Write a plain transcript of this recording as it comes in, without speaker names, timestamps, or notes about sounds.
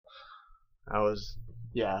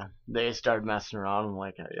They started messing around. I'm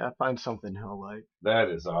like, yeah, find something he'll like. That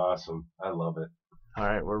is awesome. I love it. All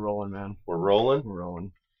right, we're rolling, man. We're rolling? We're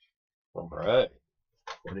rolling. All right.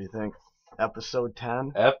 What do you think? Episode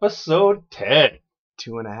 10? Episode 10.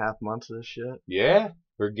 2.5 months of this shit? Yeah,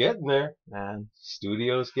 we're getting there. Man.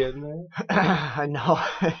 Studio's getting there. I know.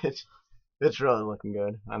 It's really looking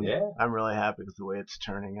good. I'm really happy with the way it's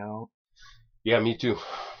turning out. Yeah, me too.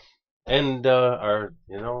 And the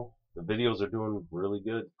videos are doing really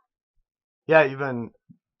good. Yeah, you've been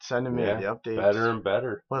sending me the updates. Better and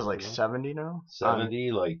better. What is it, like 70 now?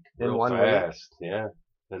 70, like in real one fast. week? Yeah.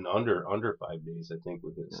 And under 5 days, I think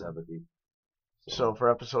we hit 70. So for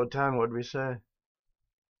episode 10, what did we say?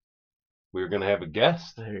 We were going to have a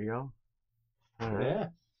guest. There you go. All right. Yeah.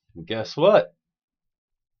 And guess what?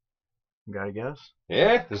 You got a guess?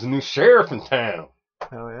 Yeah, there's a new sheriff in town.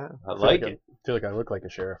 Hell yeah. I like it. I feel like I look like a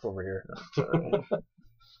sheriff over here.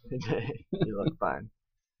 You look fine.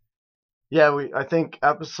 Yeah, I think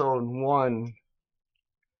episode 1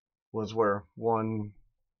 was where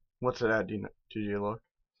what's it at? Did you look?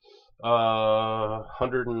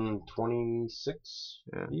 126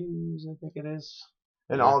 views, I think it is.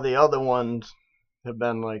 And all the other ones have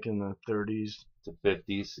been like in the 30s to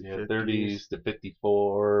 50s, 30s to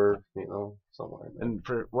 54, somewhere in there. And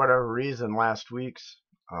for whatever reason, last week's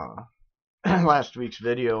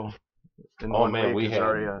video. We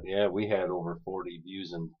had over 40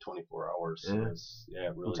 views in 24 hours. Yeah. It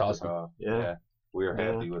really That's took awesome. off. Yeah. We are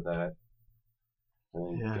happy with that. I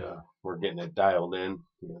think we're getting it dialed in.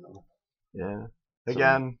 Yeah.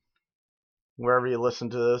 Again, wherever you listen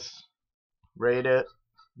to this, rate it,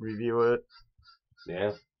 review it.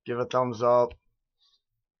 Yeah. Give a thumbs up.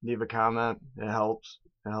 Leave a comment. It helps.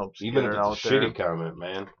 It helps. Even get if it out it's a there. shitty comment,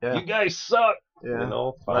 man. Yeah. You guys suck. Yeah.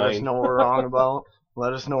 Fine. Let us know what we're wrong about.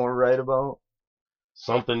 Let us know what we're right about.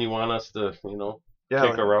 Something you want us to,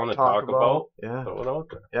 kick around and talk about. Yeah. Throw it out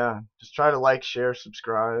there. Yeah. Just try to like, share,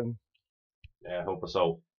 subscribe. Yeah, help us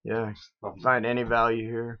out. Yeah. Find any value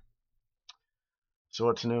here. So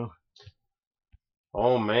what's new?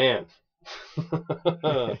 Oh man.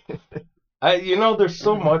 There's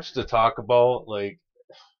so much to talk about, like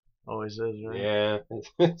always is, right? Yeah.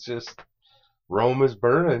 It's just Rome is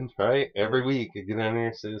burning, right? Every week you get in here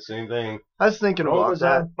and say the same thing. I was thinking about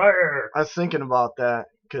that. On fire. I was thinking about that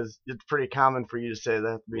because it's pretty common for you to say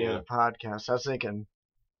that at the beginning of the podcast. I was thinking,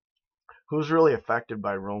 who's really affected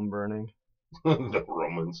by Rome burning? The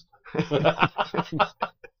Romans.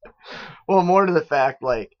 Well, more to the fact,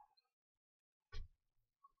 like,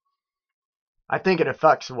 I think it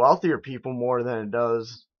affects wealthier people more than it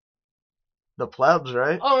does the plebs,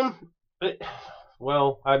 right?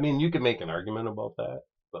 Well, I mean, you can make an argument about that,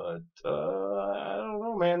 but I don't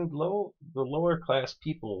know, man. The lower class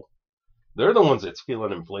people, they're the ones that's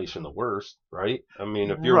feeling inflation the worst, right? I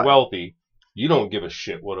mean, if you're wealthy, you don't give a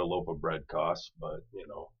shit what a loaf of bread costs, but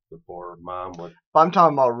the poor mom would. But I'm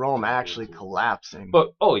talking about Rome actually collapsing.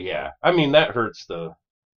 But I mean that hurts the.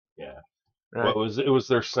 Right. Well, it was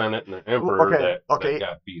their Senate and their emperor that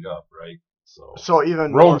got beat up, right? So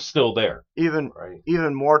even Rome's still there. Even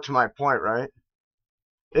more to my point, right?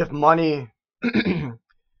 If money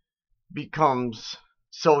becomes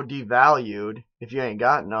so devalued, if you ain't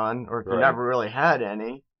got none, or if you never really had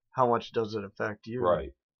any, how much does it affect you?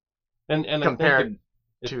 Right. And compared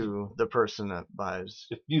to the person that buys.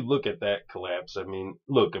 If you look at that collapse, I mean,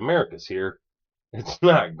 look, America's here. It's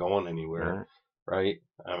not going anywhere, right?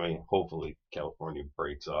 I mean, hopefully California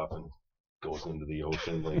breaks off and goes into the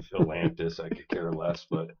ocean like Atlantis. I could care less,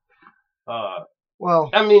 but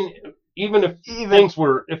well, I mean, even if things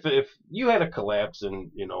were, if you had a collapse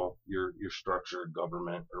in your structure of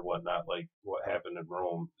government or whatnot, like what happened in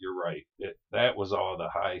Rome, you're right. That was all the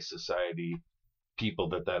high society people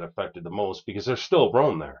that affected the most, because there's still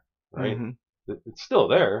Rome there, right? Mm-hmm. It's still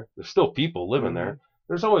there. There's still people living there.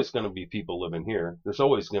 There's always going to be people living here. There's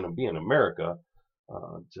always going to be in America.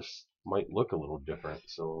 Just might look a little different.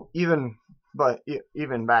 So even back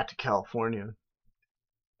to California,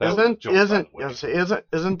 isn't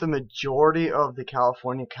the majority of the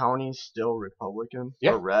California counties still Republican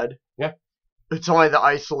or red? Yeah. It's only the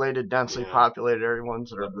isolated, densely populated area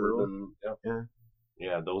ones that are blue.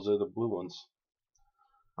 Yeah, those are the blue ones.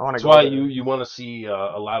 That's why you want to see a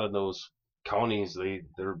lot of those counties.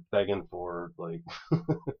 They're begging for like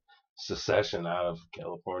secession out of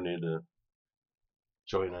California to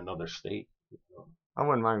join another state. I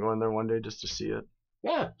wouldn't mind going there one day just to see it.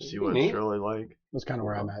 Yeah, see what it's really like. That's kind of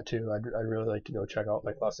where I'm at too. I'd really like to go check out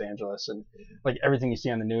like Los Angeles and like everything you see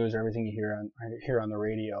on the news or everything you hear on the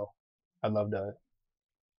radio. I'd love to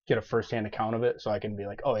get a firsthand account of it so I can be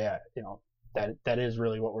like, oh yeah, that is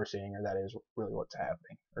really what we're seeing, or that is really what's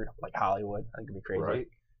happening, or like Hollywood. I think it'd be crazy. Right.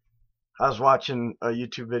 I was watching a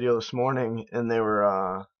YouTube video this morning, and they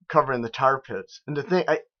were covering the tar pits. And the thing,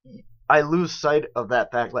 I lose sight of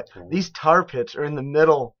that fact. Like, these tar pits are in the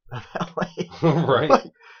middle of LA. Right.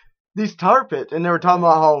 Like, these tar pits, and they were talking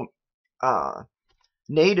about how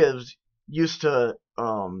natives used to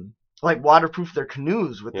like waterproof their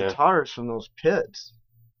canoes with the tars from those pits,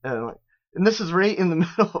 and this is right in the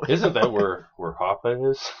middle of it. Isn't that where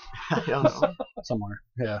Hoffa is? I don't know. Somewhere.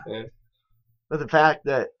 Yeah. But the fact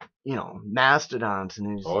that, mastodons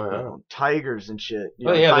and these tigers and shit.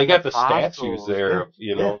 They got the fossils. statues there.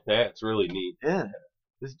 That's really neat. Yeah.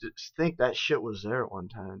 Just think that shit was there at one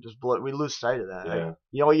time. We lose sight of that.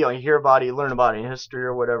 Yeah. You hear about it, you learn about it in history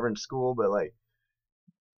or whatever in school, but like,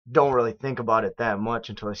 don't really think about it that much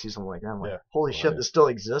until I see something like that. I'm like, holy shit, this still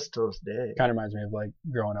exists to this day. Kind of reminds me of like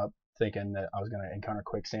growing up thinking that I was going to encounter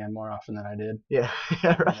quicksand more often than I did. Yeah,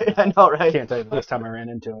 right. I know, right? Can't tell you the last time I ran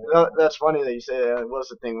into it. That's funny that you say that. It was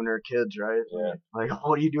the thing when we were kids, right? Yeah. Like,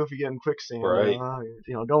 what do you do if you get in quicksand? Right.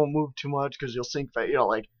 Don't move too much because you'll sink fast.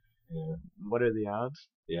 What are the odds?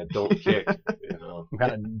 Yeah, don't kick. I'm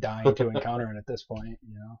kind of dying to encounter it at this point.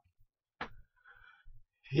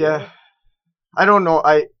 Yeah. I don't know.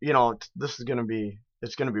 This is gonna be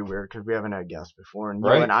weird because we haven't had guests before, and you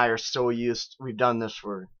and I are so used. We've done this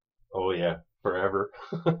for forever.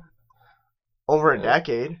 Over a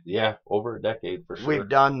decade. Yeah, over a decade for sure. We've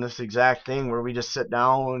done this exact thing where we just sit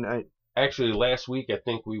down. Actually, last week I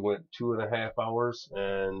think we went 2.5 hours,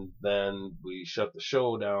 and then we shut the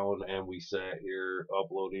show down, and we sat here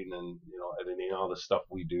uploading and editing all the stuff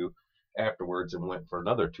we do afterwards, and went for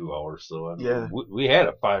another 2 hours. So we had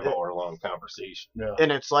a 5-hour long conversation. Yeah.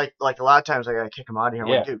 And it's like a lot of times I gotta kick them out of here.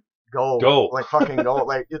 I'm like, dude, go, like fucking go,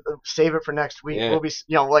 like save it for next week. We'll be,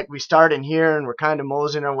 like we start in here and we're kind of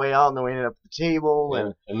moseying our way out, and then we end up at the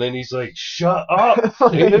table, and then he's like, shut up,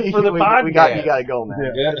 save it for the podcast. You gotta go,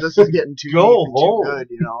 man. Yeah. This is getting too good,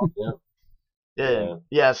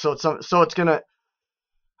 Yeah. So it's gonna.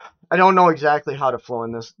 I don't know exactly how to flow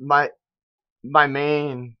in this. My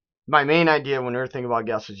main idea when we were thinking about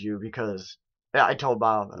guests was you, because I told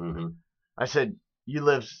Bob, I said, you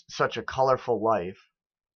live such a colorful life,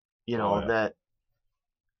 that,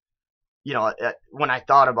 when I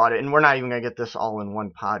thought about it, and we're not even going to get this all in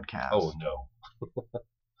one podcast. Oh, no.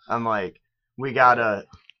 I'm like, we gotta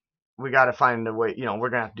find a way, we're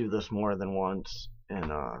going to have to do this more than once.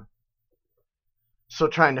 And, so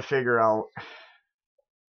trying to figure out,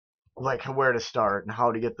 like, where to start and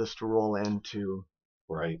how to get this to roll into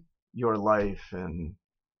your life and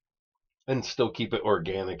still keep it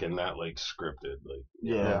organic and not like scripted, like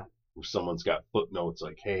where someone's got footnotes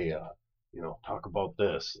like, hey, talk about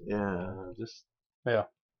this. Just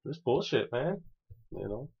bullshit, man.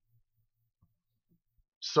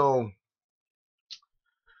 So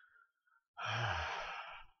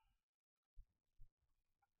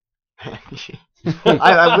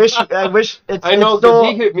I wish it's. I know, because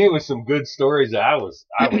he hit me with some good stories. I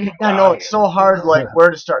know it's so hard, like where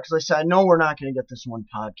to start, because I said I know we're not going to get this one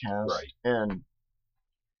podcast, and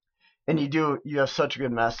you have such a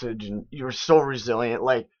good message, and you're so resilient.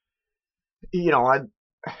 Like, do I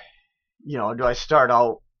start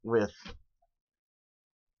out with,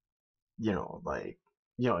 your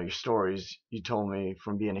stories you told me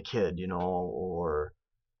from being a kid, or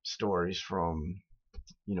stories from,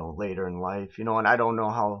 later in life, and I don't know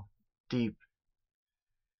how deep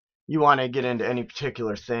you want to get into any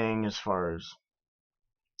particular thing as far as,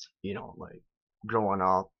 like growing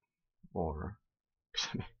up, or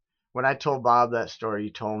when I told Bob that story you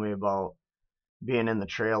told me about being in the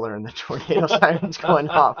trailer and the tornado sirens going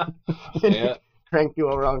off. Crank you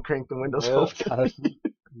around, crank the windows open.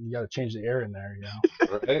 You got to change the air in there,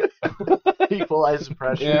 Right? Equalize the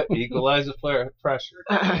pressure. Yeah, equalize the pressure.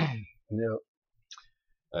 Yep.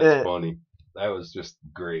 That's funny. That was just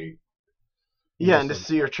great. Yeah, and to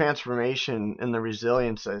see your transformation and the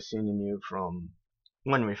resilience I've seen in you from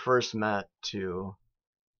when we first met to,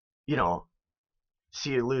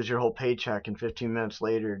 see you lose your whole paycheck and 15 minutes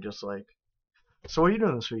later, just like, so what are you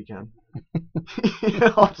doing this weekend?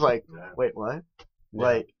 It's like, wait, what? Yeah.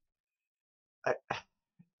 Like,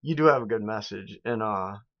 you do have a good message, and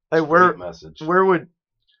where would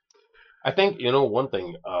I think, one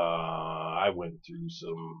thing, I went through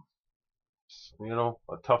some,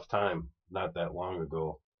 a tough time not that long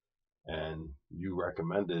ago, and you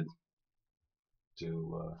recommended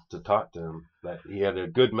to talk to him, that he had a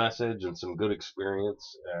good message and some good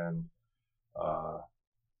experience, and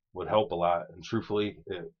would help a lot. And truthfully,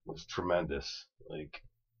 it was tremendous. Like,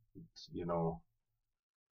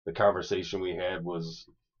 the conversation we had was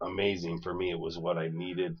amazing for me. It was what I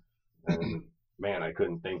needed. And man, I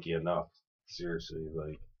couldn't thank you enough. Seriously,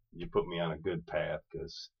 like you put me on a good path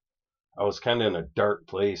because I was kind of in a dark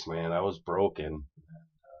place, man. I was broken.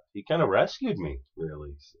 He kind of rescued me,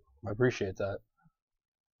 really. So. I appreciate that.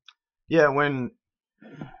 Yeah, when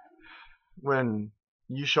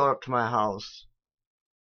you showed up to my house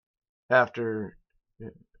after,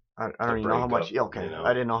 I don't even know how much. Okay,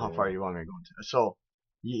 I didn't know how far you want me to go into. So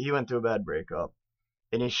he went through a bad breakup,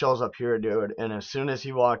 and he shows up here, dude. And as soon as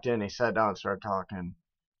he walked in, he sat down and started talking,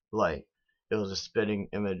 like it was a spitting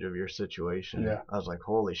image of your situation. Yeah. I was like,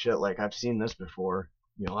 holy shit! Like I've seen this before.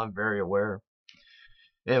 You know, I'm very aware.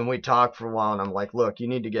 And we talked for a while, and I'm like, look, you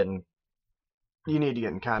need to get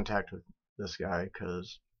in contact with this guy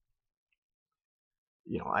because,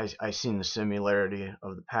 you know, I seen the similarity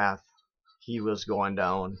of the path he was going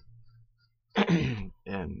down, and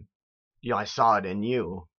you know, I saw it in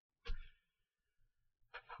you.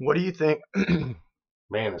 What do you think?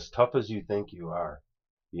 Man, as tough as you think you are,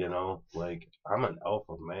 you know, like I'm an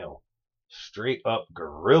alpha male, straight up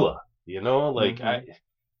gorilla, you know, like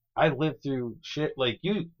I lived through shit like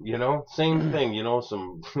you know, same thing, you know,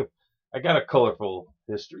 I got a colorful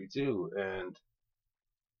history too, and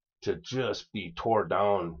to just be tore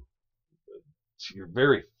down to your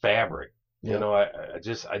very fabric, you know, I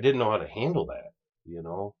didn't know how to handle that, you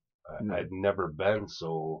know, I'd never been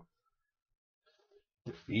so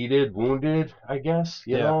defeated, wounded, I guess,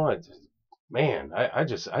 you know,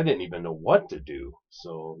 I didn't even know what to do.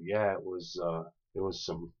 So yeah, it was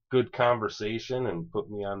some good conversation and put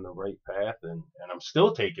me on the right path, and I'm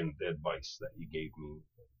still taking the advice that you gave me.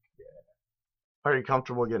 Are you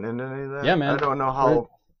comfortable getting into any of that? Yeah, man. I don't know how,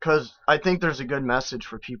 because I think there's a good message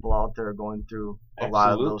for people out there going through a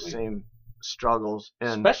lot of those same struggles,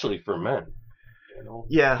 and especially for men. You know?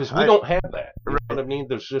 Yeah, because we don't have that. You know what I mean?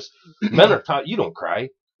 There's just men are taught you don't cry.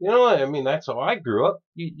 You know, I mean, that's how I grew up.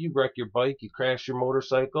 You wreck your bike, you crash your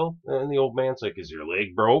motorcycle, and the old man's like, "Is your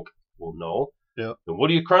leg broke?" Well, no. Yep. Then what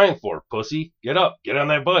are you crying for, pussy? Get up, get on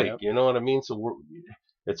that bike. Yep. You know what I mean? So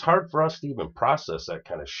it's hard for us to even process that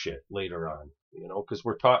kind of shit later on, you know, because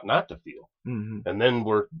we're taught not to feel. And then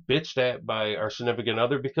we're bitched at by our significant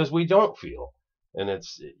other because we don't feel. And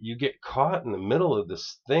you get caught in the middle of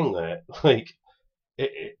this thing that, like,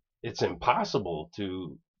 it's impossible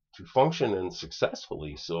to function and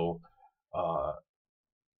successfully. So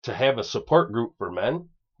to have a support group for men,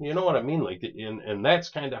 you know what I mean? Like, and that's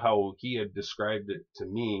kind of how he had described it to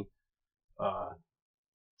me.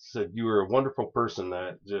 Said you were a wonderful person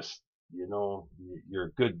that just, you know, you're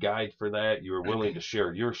a good guide for that. You were willing to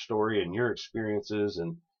share your story and your experiences,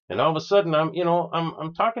 and all of a sudden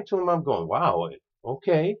I'm talking to him. I'm going, wow,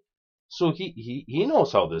 okay. So he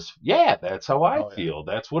knows how this. Yeah, that's how I feel.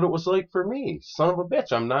 Yeah. That's what it was like for me. Son of a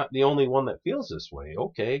bitch, I'm not the only one that feels this way.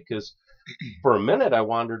 Okay, because for a minute I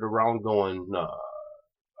wandered around going,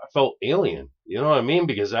 I felt alien. You know what I mean?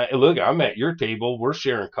 Because I'm at your table, we're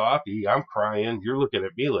sharing coffee, I'm crying, you're looking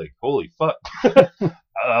at me like, holy fuck.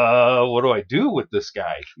 What do I do with this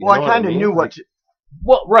guy? Well, I kind of knew what to.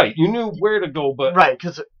 Well, right, you knew where to go, but right,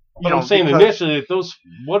 because I'm saying initially,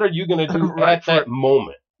 what are you going to do at that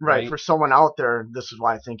moment? Right, for someone out there, this is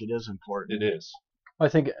why I think it is important. It is. I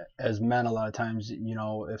think as men, a lot of times, you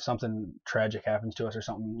know, if something tragic happens to us or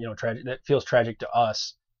something, you know, tragic that feels tragic to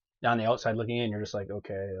us, on the outside looking in, you're just like,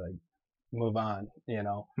 okay, like, move on, you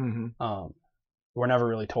know. We're never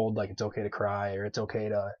really told like it's okay to cry or it's okay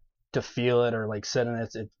to feel it or like sit in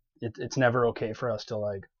it. It's never okay for us to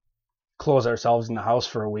like close ourselves in the house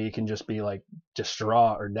for a week and just be like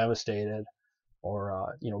distraught or devastated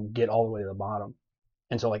or you know, get all the way to the bottom.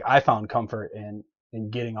 And so like I found comfort in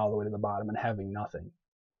getting all the way to the bottom and having nothing.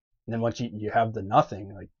 And then once you have the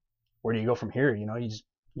nothing, like, where do you go from here? You know, you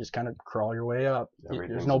just kind of crawl your way up.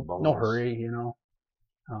 There's no hurry, you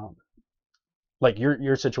know. Like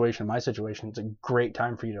your situation, my situation, it's a great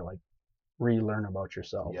time for you to like relearn about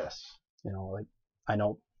yourself. Yes. You know, like I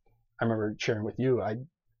remember sharing with you, I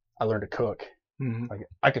learned to cook. Like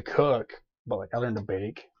I could cook, but like I learned to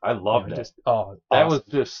bake. I loved it. That was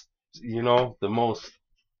just, you know, the most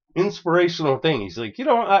inspirational thing. He's like, you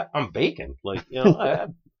know, I'm baking. Like, you know,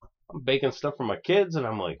 I'm baking stuff for my kids, and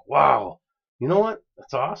I'm like, wow, you know what?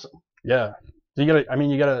 That's awesome. Yeah. So you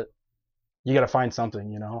gotta find something,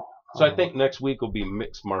 you know. So I think next week will be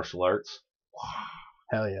mixed martial arts.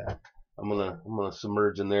 Hell yeah. I'm gonna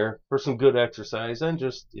submerge in there for some good exercise and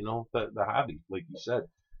just, you know, the hobby, like you said,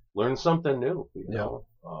 learn something new. You know.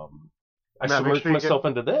 I submerged myself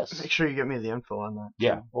into this. Make sure you get me the info on that.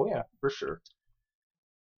 Yeah. Too. Oh yeah, for sure.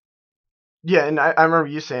 Yeah, and I remember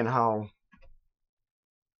you saying how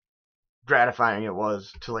gratifying it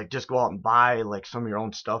was to like just go out and buy like some of your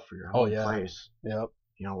own stuff for your own place. Yep.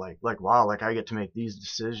 You know, like wow, like I get to make these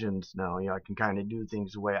decisions now. You know, I can kind of do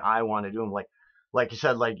things the way I want to do them. Like you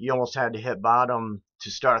said, like you almost had to hit bottom to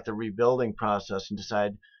start the rebuilding process and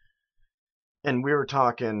decide. And we were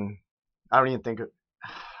talking. I don't even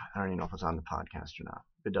know if it's on the podcast or not.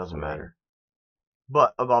 It doesn't matter.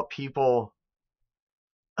 But about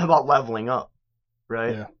leveling up,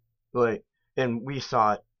 right? Yeah. Like, and we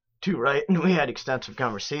saw it too, right? And we had extensive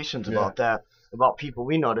conversations about that, about people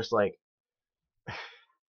we noticed. Like,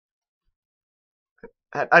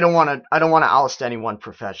 I don't want to oust any one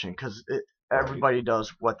profession because everybody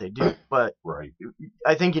does what they do. But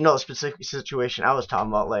I think you know the specific situation I was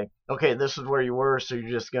talking about. Like, okay, this is where you were, so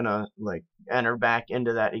you're just gonna like enter back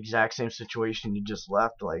into that exact same situation you just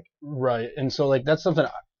left. Like, right. And so like that's something,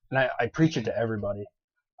 and I preach it to everybody.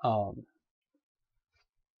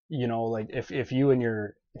 You know, like if you and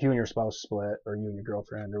your spouse split, or you and your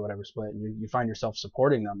girlfriend or whatever split, and you find yourself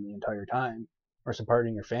supporting them the entire time, or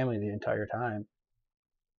supporting your family the entire time,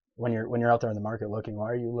 when you're out there in the market looking,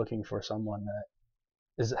 why are you looking for someone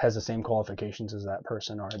that has the same qualifications as that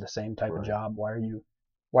person, or the same type of job? Why are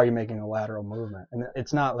you making a lateral movement? And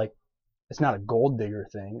it's not a gold digger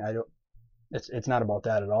thing. It's not about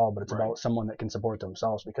that at all, but it's about someone that can support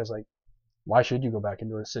themselves. Because like, why should you go back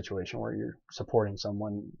into a situation where you're supporting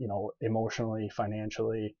someone, you know, emotionally,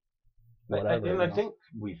 financially, whatever? And I think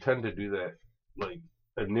we tend to do that like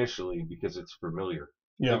initially because it's familiar.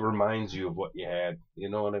 Yeah. It reminds you of what you had. You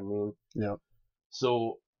know what I mean? Yeah.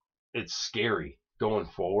 So it's scary going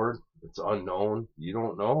forward. It's unknown. You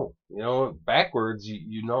don't know. You know, backwards,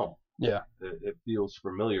 you know. Yeah. It feels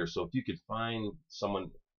familiar. So if you could find someone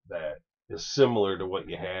that is similar to what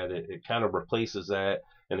you had, it kind of replaces that,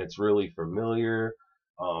 and it's really familiar.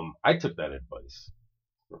 I took that advice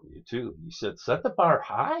from you too. You said set the bar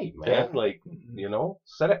high, man. Yeah. Like, you know,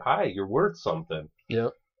 set it high. You're worth something.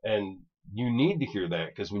 Yep. And you need to hear that,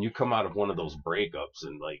 because when you come out of one of those breakups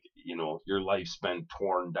and like, you know, your life's been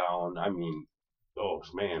torn down. I mean, oh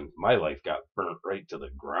man, my life got burnt right to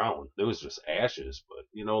the ground. There was just ashes, but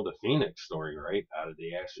you know, the Phoenix story, right? Out of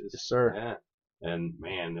the ashes. Yes, sir. Yeah. And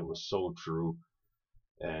man, it was so true.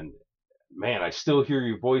 And man, I still hear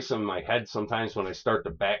your voice in my head sometimes when I start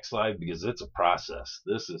to backslide, because it's a process.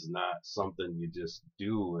 This is not something you just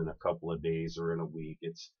do in a couple of days or in a week.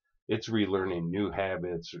 It's relearning new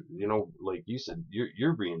habits. You know, like you said,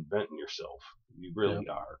 you're reinventing yourself. You really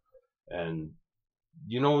are. And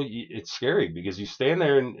you know, it's scary because you stand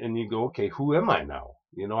there and you go, okay, who am I now?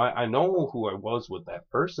 You know, I know who I was with that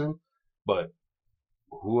person, but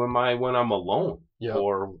who am I when I'm alone? Yep.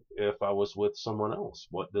 Or if I was with someone else?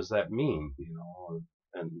 What does that mean? You know,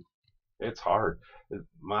 and it's hard.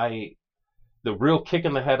 The real kick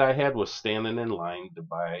in the head I had was standing in line to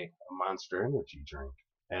buy a Monster Energy drink.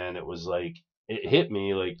 And it was like, it hit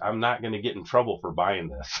me like, I'm not going to get in trouble for buying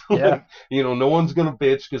this. Yeah. You know, no one's going to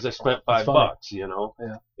bitch because I spent $5, you know?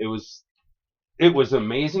 Yeah. It was an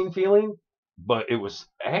amazing feeling, but it was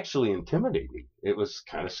actually intimidating. It was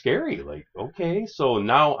kind of scary. Like, okay, so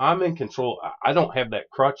now I'm in control. I don't have that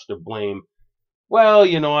crutch to blame. Well,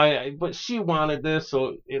 you know, but she wanted this,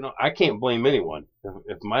 so, you know, I can't blame anyone.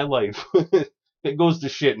 If my life, it goes to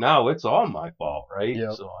shit now, it's all my fault, right?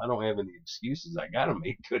 Yep. So I don't have any excuses. I got to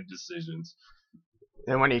make good decisions.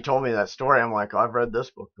 and when he told me that story, I'm like, oh, I've read this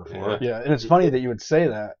book before. Yeah. And it's funny that you would say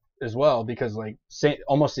that as well, because like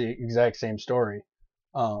almost the exact same story.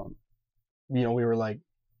 You know, we were like,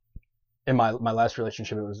 in my last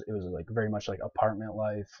relationship, it was like very much like apartment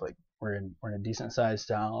life. Like we're in a decent sized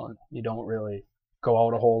town. You don't really go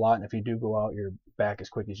out a whole lot, and if you do go out, you're back as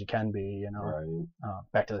quick as you can be. You know, Right.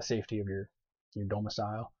 Back to the safety of your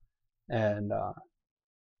domicile. And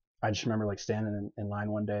I just remember like standing in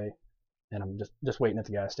line one day, and I'm just waiting at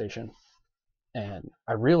the gas station, and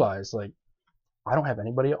I realized like I don't have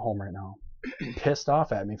anybody at home right now, pissed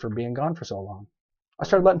off at me for being gone for so long. I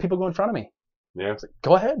started letting people go in front of me. Yeah. It's like,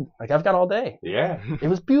 go ahead, like I've got all day. Yeah. It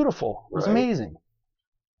was beautiful. It was Right. amazing.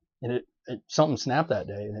 And it something snapped that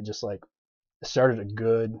day, and it just like started a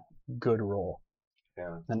good roll.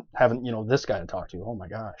 Yeah. And having, you know, this guy to talk to, oh my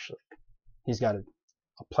gosh, like, he's got a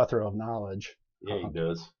plethora of knowledge. Yeah, he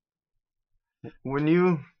does. When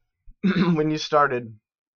you started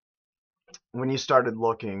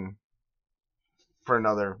looking for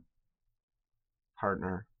another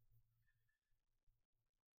partner,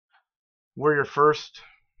 were the first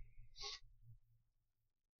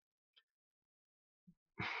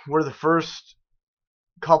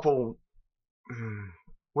couple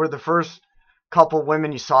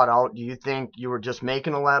women you sought out, do you think you were just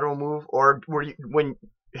making a lateral move, or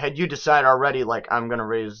had you decided already, like, I'm gonna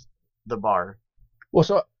raise the bar? Well,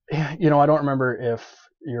 so, I don't remember if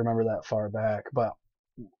you remember that far back, but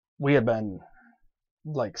we had been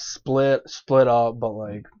like split up, but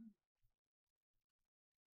like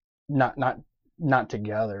not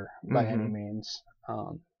together by any means,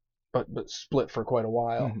 but split for quite a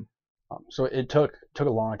while. So it took a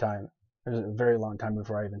long time. It was a very long time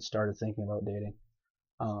before I even started thinking about dating.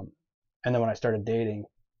 And then when I started dating,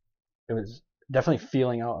 it was definitely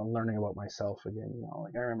feeling out and learning about myself again.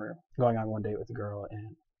 Like I remember going on one date with a girl,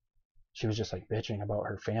 and she was just like bitching about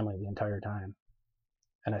her family the entire time,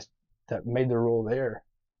 and that made the rule there.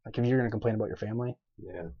 Like if you're gonna complain about your family,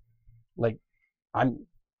 like I'm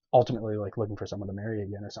ultimately like looking for someone to marry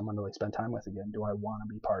again or someone to like spend time with again. Do I want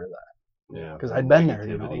to be part of that? Yeah. Because I'd been there,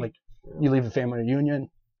 like you leave a family reunion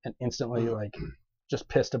and instantly like just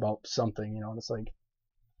pissed about something, and it's like,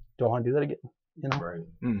 do I want to do that again? Right.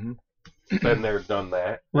 Been there, done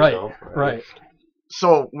that. Right.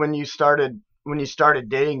 So when you started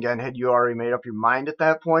dating again, had you already made up your mind at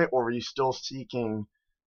that point, or were you still seeking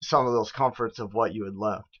some of those comforts of what you had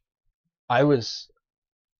left? I was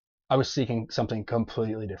seeking something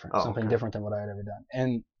completely different, something different than what I had ever done.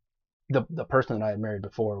 And the person that I had married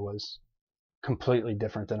before was completely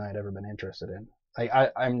different than I had ever been interested in. Like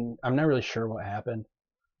I'm not really sure what happened.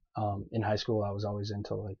 In high school, I was always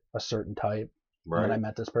into like a certain type. Right. And then I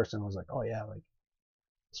met this person and was like, oh yeah, like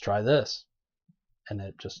let's try this. And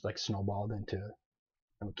it just like snowballed into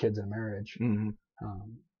kids and marriage. And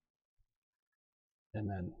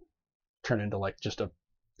then turned into like just a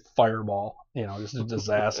fireball, just a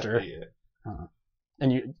disaster.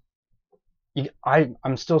 And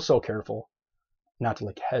I'm still so careful not to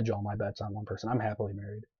like hedge all my bets on one person. I'm happily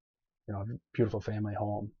married, I have a beautiful family,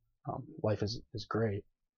 home, life is great,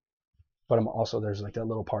 but I'm also, there's like that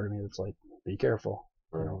little part of me that's like, be careful,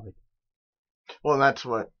 like. Well, that's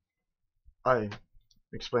what I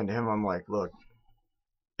explained to him. I'm like, look,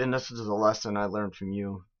 and this is a lesson I learned from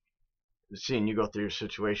you. Seeing you go through your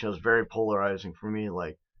situation, it was very polarizing for me.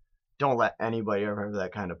 Like, don't let anybody ever have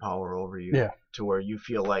that kind of power over you, to where you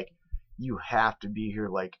feel like you have to be here.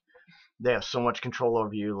 Like, they have so much control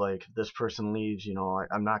over you. Like, if this person leaves,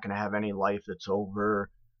 I'm not going to have any life that's over.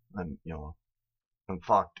 I'm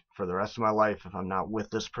fucked for the rest of my life if I'm not with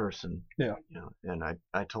this person. And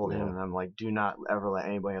I told him, and I'm like, do not ever let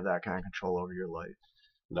anybody have that kind of control over your life.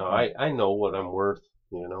 No, I know what I'm worth,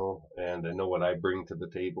 and I know what I bring to the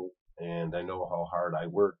table, and I know how hard I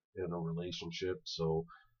work in a relationship. So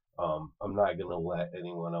I'm not going to let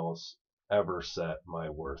anyone else ever set my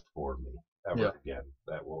worth for me ever again.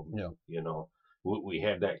 That will, we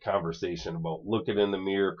had that conversation about looking in the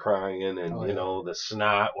mirror, crying, and the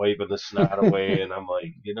snot, wiping the snot away, and I'm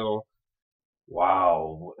like,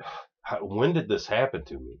 wow, when did this happen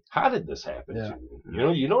to me? How did this happen to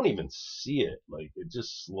me? You don't even see it. Like, it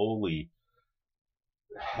just slowly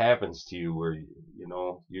happens to you where,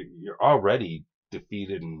 you're already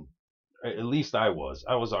defeated, and at least I was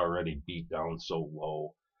already beat down so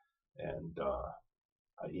low. And,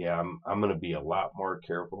 I'm going to be a lot more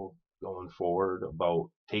careful going forward about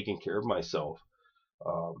taking care of myself.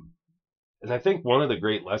 And I think one of the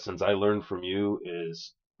great lessons I learned from you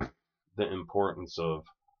is the importance of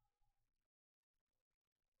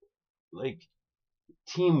like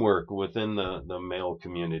teamwork within the male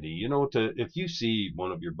community. If you see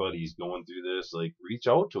one of your buddies going through this, like, reach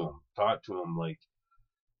out to him, talk to him. Like,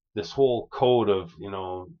 this whole code of,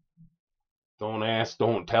 don't ask,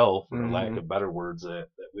 don't tell, for lack of better words, that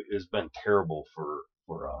has been terrible for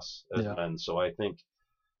us as men. So I think,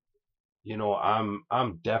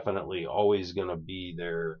 I'm definitely always going to be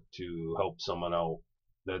there to help someone out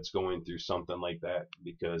that's going through something like that,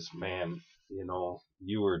 because, man,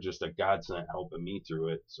 you were just a godsend helping me through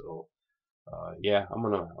it. So I'm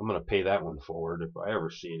gonna pay that one forward. If I ever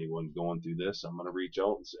see anyone going through this, I'm gonna reach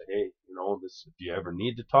out and say, hey, this, if you ever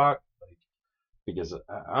need to talk, like, because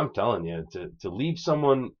I'm telling you, to leave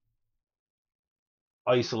someone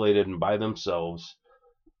isolated and by themselves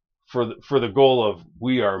for the goal of,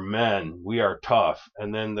 we are men, we are tough,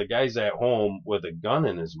 and then the guy's at home with a gun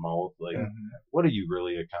in his mouth, like, what are you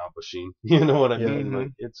really accomplishing? You know what I mean?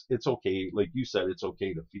 Like, it's okay, like you said, it's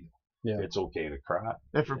okay to feel. It's okay to cry.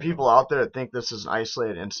 And for people out there that think this is an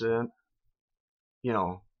isolated incident,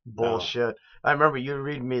 bullshit. I remember you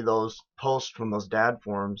reading me those posts from those dad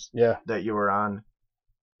forums that you were on,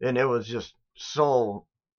 and it was just so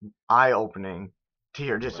eye-opening to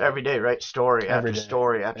hear, just every day, right? Story after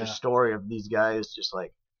story after story of these guys, just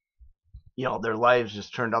like, their lives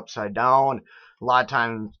just turned upside down. A lot of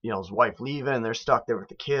times, his wife leaving, and they're stuck there with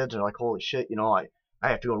the kids, and they're like, holy shit, I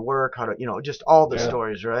have to go to work. How do, just all the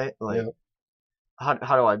stories, right? Like, how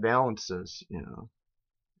do I balance this,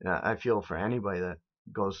 I feel for anybody that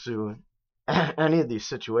goes through any of these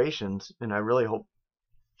situations, and I really hope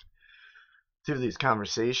through these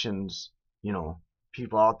conversations,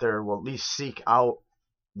 people out there will at least seek out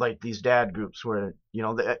like these dad groups where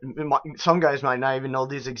some guys might not even know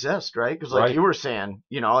these exist, right? Because like you were saying,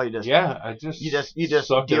 you just you just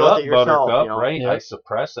suck deal it up, with it yourself, Buttercup, right? I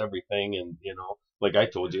suppress everything, and like I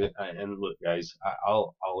told you, and look, guys,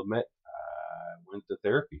 I'll admit, I went to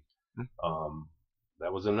therapy.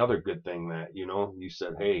 That was another good thing that you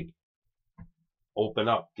said, hey, open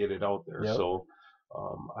up, get it out there. So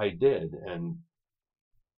I did, and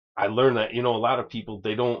I learned that a lot of people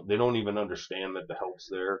they don't even understand that the help's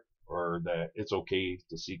there or that it's okay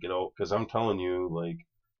to seek it out. Because I'm telling you, like,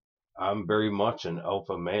 I'm very much an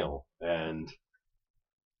alpha male, and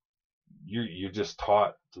you're just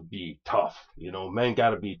taught to be tough. Men got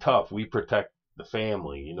to be tough. We protect the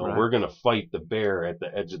family. Right. We're gonna fight the bear at the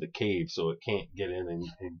edge of the cave so it can't get in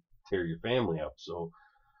and tear your family up. So,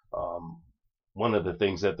 one of the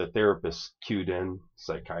things that the therapist cued in,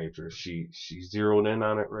 psychiatrist, she zeroed in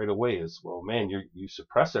on it right away is, well, man, you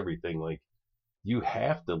suppress everything. Like, you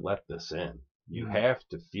have to let this in. You have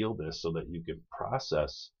to feel this so that you can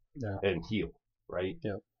process and heal, right?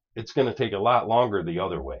 Yeah. It's going to take a lot longer the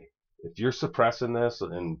other way. If you're suppressing this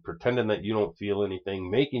and pretending that you don't feel anything,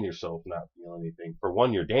 making yourself not feel anything, for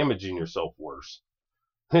one, you're damaging yourself worse.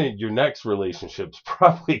 Your next relationship's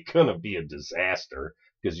probably going to be a disaster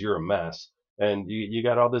because you're a mess. And you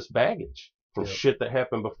got all this baggage from shit that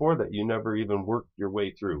happened before that you never even worked your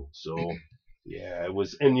way through. So, yeah, it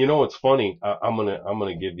was. And it's funny. I'm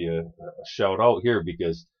gonna give you a shout out here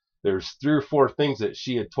because there's 3 or 4 things that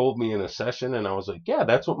she had told me in a session, and I was like, yeah,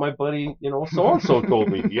 that's what my buddy, so and so told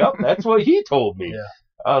me. Yep, that's what he told me.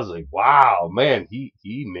 Yeah. I was like, wow, man, he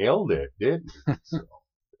nailed it, didn't he? So,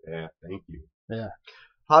 yeah, thank you. Yeah.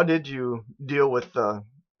 How did you deal with the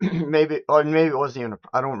maybe it wasn't even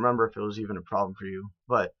I don't remember if it was even a problem for you,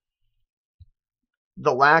 but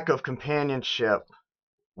the lack of companionship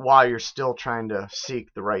while you're still trying to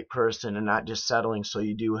seek the right person and not just settling so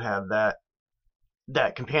you do have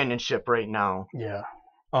that companionship right now. Yeah.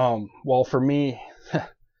 Well, for me,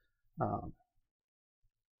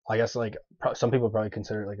 I guess like some people probably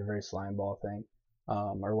consider it like a very slime ball thing,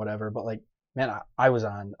 or whatever. But like, man, I was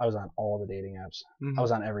on all the dating apps. Mm-hmm. I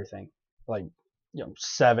was on everything, like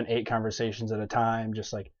 7, 8 conversations at a time,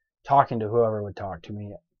 just like talking to whoever would talk to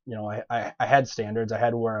me. I had standards. I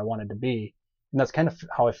had where I wanted to be, and that's kind of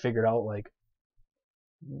how I figured out like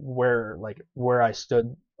where I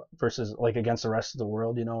stood versus like against the rest of the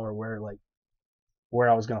world, or where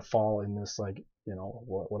I was gonna fall in this, like,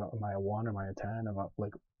 what am I, a 1? Am I a 10? Am I,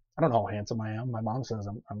 like, I don't know how handsome I am. My mom says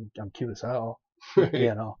I'm cute as hell.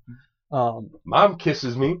 Mom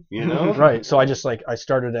kisses me, Right. So I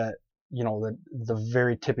started at the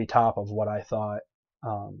very tippy top of what I thought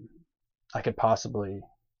I could possibly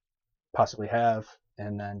have,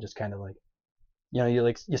 and then just kind of like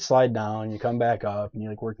you slide down, you come back up, and you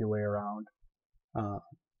like work your way around.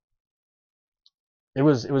 It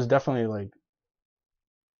was definitely like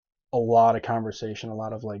a lot of conversation, a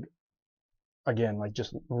lot of like, again, like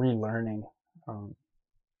just relearning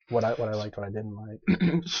what I liked, what I didn't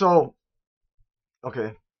like. So,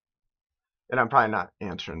 okay, and I'm probably not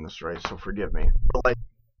answering this right, so forgive me. But like,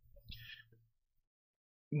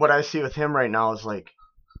 what I see with him right now is like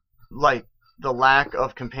the lack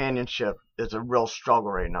of companionship is a real struggle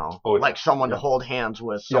right now. Oh, like someone to hold hands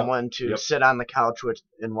with, someone to sit on the couch with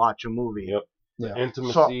and watch a movie. Yep. Yeah.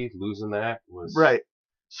 Intimacy, losing that was right.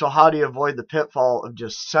 So how do you avoid the pitfall of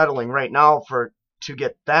just settling right now to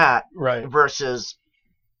get that, right, versus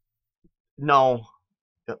no,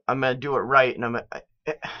 I'm gonna do it right, and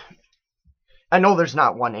I know there's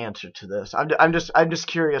not one answer to this. I'm just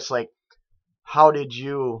curious, like, how did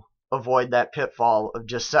you avoid that pitfall of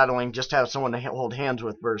just settling, just to have someone to hold hands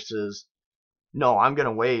with, versus no, I'm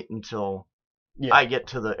gonna wait until I get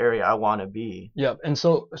to the area I want to be. Yep. And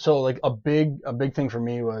so like a big thing for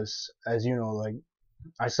me was, as you know, like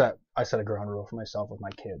I set a ground rule for myself with my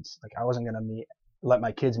kids. Like, I wasn't gonna let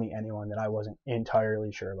my kids meet anyone that I wasn't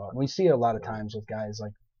entirely sure about. And we see it a lot of times with guys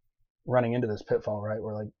like running into this pitfall, right?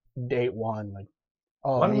 Where like date 1, like,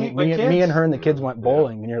 oh, me and her and the kids went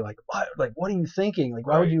bowling, and you're like, what? Like, what are you thinking? Like,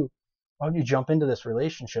 why would you jump into this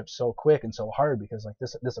relationship so quick and so hard? Because like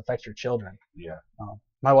this affects your children. Yeah.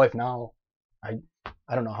 My wife now, I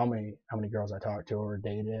don't know how many girls I talked to or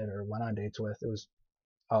dated or went on dates with. It was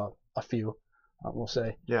a few, we'll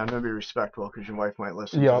say. Yeah, I'm gonna be respectful because your wife might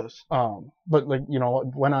listen to this. But like,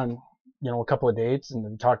 went on a couple of dates and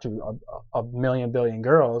then talked to a million billion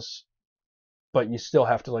girls, but you still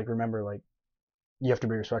have to like remember, like, you have to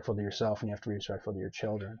be respectful to yourself and you have to be respectful to your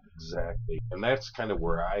children. Exactly. And that's kind of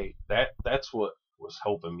where that's what was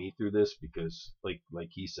helping me through this, because like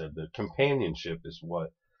he said, the companionship is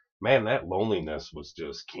what, man, that loneliness was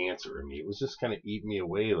just cancer in me. It was just kind of eating me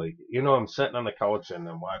away. Like, I'm sitting on the couch and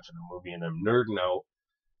I'm watching a movie and I'm nerding out,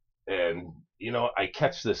 and I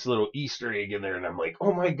catch this little Easter egg in there and I'm like,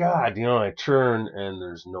 oh my God, I turn and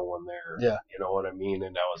there's no one there. Yeah. You know what I mean?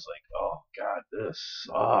 And I was like, oh God, this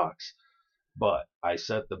sucks. But I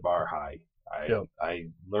set the bar high. I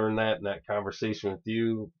learned that in that conversation with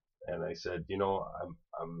you, and I said,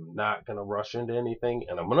 I'm not gonna rush into anything,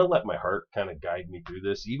 and I'm gonna let my heart kind of guide me through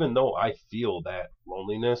this, even though I feel that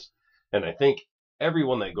loneliness. And I think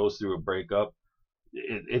everyone that goes through a breakup,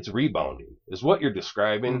 it's rebounding, is what you're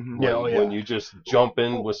describing. Mm-hmm. When you just jump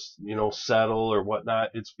in with settle or whatnot,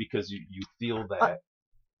 it's because you feel that.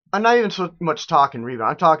 I'm not even so much talking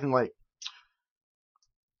rebound. I'm talking like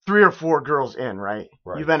 3 or 4 girls in, right?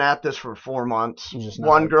 You've been at this for 4 months,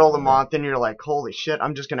 one girl a month, and you're like, holy shit,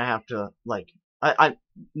 I'm just gonna have to, like, I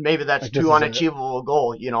maybe that's like too unachievable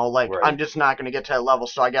goal, I'm just not gonna get to that level,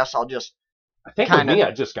 so I guess I'll just. I think with me,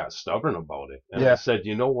 I just got stubborn about it, and I said,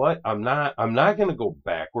 you know what, I'm not gonna go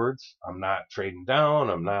backwards. I'm not trading down.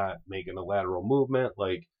 I'm not making a lateral movement.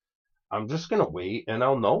 Like, I'm just gonna wait, and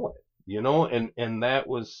I'll know it, and that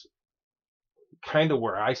was kind of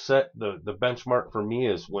where I set the benchmark for me,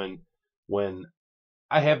 is when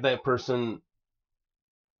I have that person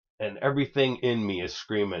and everything in me is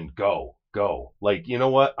screaming, go. Like, you know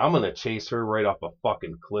what? I'm going to chase her right off a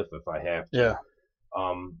fucking cliff if I have to.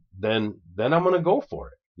 Yeah. Then I'm going to go for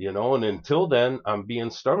it, and until then I'm being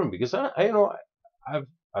stubborn, because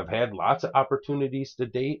I've had lots of opportunities to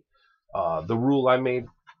date. The rule I made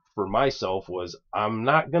for myself was, I'm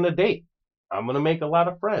not going to date. I'm going to make a lot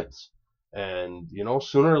of friends. And,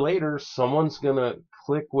 sooner or later, someone's going to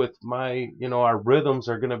click with my, our rhythms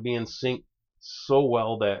are going to be in sync so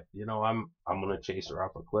well that, I'm going to chase her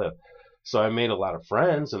off a cliff. So I made a lot of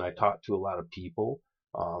friends, and I talked to a lot of people,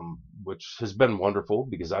 which has been wonderful,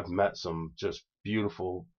 because I've met some just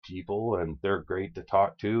beautiful people, and they're great to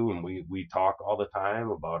talk to. And we talk all the time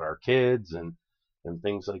about our kids and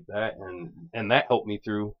things like that. And that helped me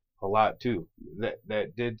through a lot too.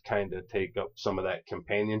 That did kind of take up some of that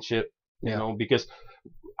companionship. Because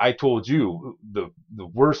I told you the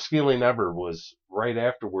worst feeling ever was right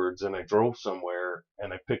afterwards, and I drove somewhere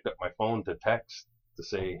and I picked up my phone to text to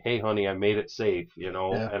say, hey honey, I made it safe, and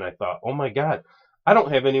I thought, oh my God, I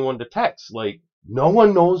don't have anyone to text. Like, no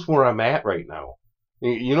one knows where I'm at right now.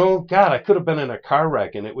 God, I could have been in a car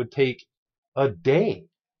wreck and it would take a day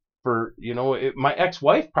for, my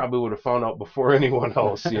ex-wife probably would have found out before anyone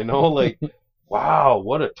else, like, wow,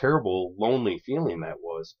 what a terrible, lonely feeling that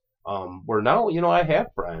was. Where now, I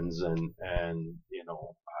have friends, and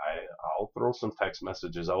I'll throw some text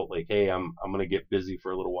messages out like, hey, I'm going to get busy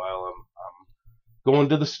for a little while. I'm going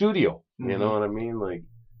to the studio, you know what I mean? Like,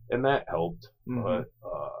 and that helped. But,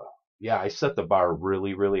 I set the bar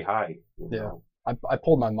really, really high. You know? I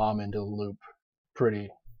pulled my mom into the loop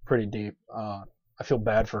pretty deep. I feel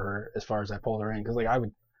bad for her as far as I pulled her in, because like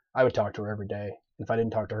I would talk to her every day. If I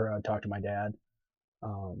didn't talk to her, I'd talk to my dad.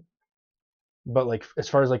 But like, as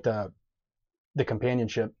far as like the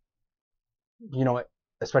companionship,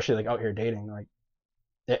 especially like out here dating, like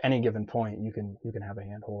at any given point, you can have a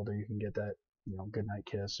handhold, or you can get that, goodnight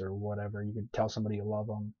kiss or whatever. You can tell somebody you love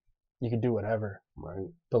them. You can do whatever. Right.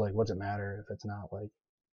 But like, what's it matter if it's not like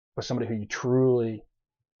with somebody who you truly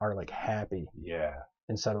are like happy. Yeah.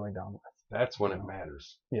 And settling down with. That's when it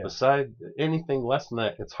matters. Yeah. Beside anything less than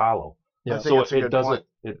that, it's hollow. Yeah. So it doesn't.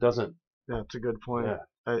 Yeah, it's a good point.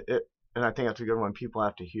 Yeah. And I think that's a good one people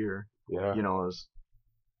have to hear. Yeah. Is,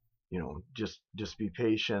 just be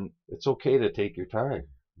patient. It's okay to take your time.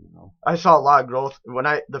 I saw a lot of growth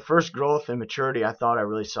the first growth and maturity I thought I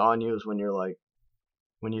really saw in you is when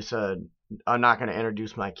when you said, I'm not going to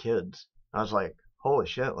introduce my kids. I was like, holy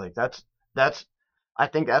shit, like that's I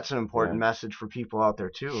think that's an important message for people out there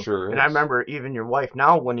too. Sure is. And I remember even your wife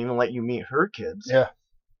now wouldn't even let you meet her kids. Yeah.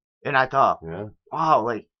 And I thought, wow,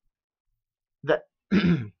 like that.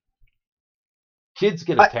 Kids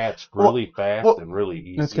get attached really fast and really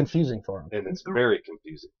easy. And it's confusing for them. And it's very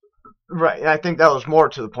confusing. Right. And I think that was more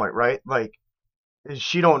to the point, right? Like,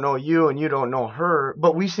 she don't know you and you don't know her,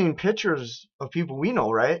 but we've seen pictures of people we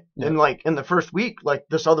know, right? Yeah. And like in the first week, like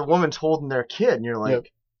this other woman's holding their kid, and you're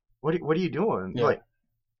like, what are you doing? Yeah. Like,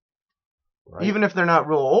 even if they're not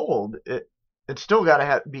real old, it's still got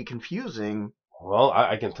to be confusing. Well,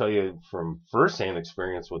 I can tell you from firsthand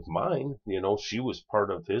experience with mine, she was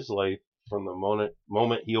part of his life from the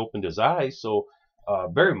moment he opened his eyes. So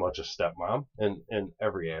very much a stepmom in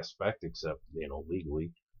every aspect except,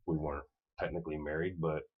 legally. We weren't technically married,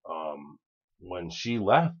 but when she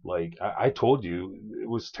left, like I told you, it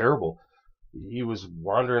was terrible. He was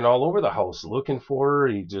wandering all over the house looking for her.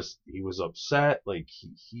 He was upset. Like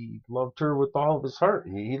he loved her with all of his heart.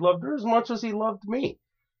 He loved her as much as he loved me.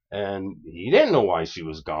 And he didn't know why she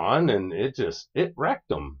was gone, and it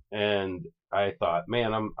wrecked him. And I thought,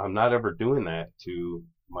 man, I'm not ever doing that to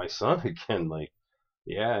my son again. Like,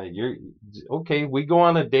 yeah, you're okay. We go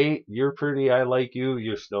on a date. You're pretty. I like you.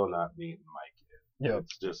 You're still not meeting my kid. Yeah.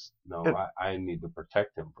 It's just no. And, I need to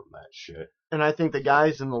protect him from that shit. And I think the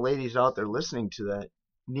guys and the ladies out there listening to that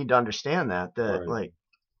need to understand that Right. like,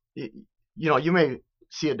 you may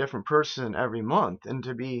see a different person every month, and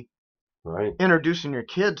to be Right. introducing your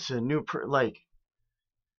kids to new like.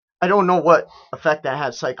 I don't know what effect that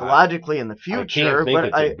has psychologically in the future,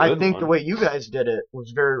 but I think the way you guys did it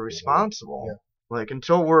was very responsible. Yeah. Like,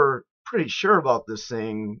 until we're pretty sure about this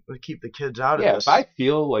thing, we keep the kids out of this. Yeah, if I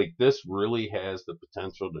feel like this really has the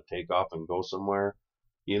potential to take off and go somewhere,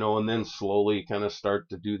 and then slowly kind of start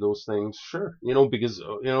to do those things, sure. Because,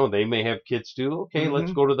 they may have kids too. Okay,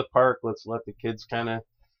 let's go to the park. Let's let the kids kind of,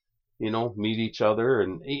 meet each other.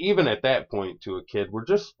 And even at that point to a kid, we're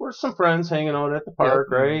some friends hanging out at the park,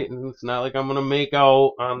 right? And it's not like I'm going to make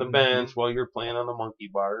out on the bench while you're playing on the monkey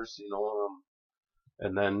bars,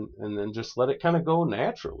 and then just let it kind of go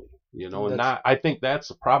naturally, and I think that's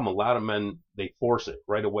the problem. A lot of men, they force it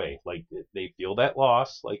right away. Like they feel that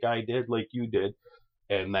loss, like I did, like you did.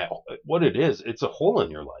 And that, what it is, it's a hole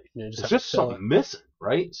in your life. It's just something missing,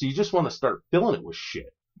 right? So you just want to start filling it with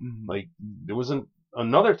shit. Like there was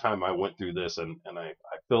another time I went through this, and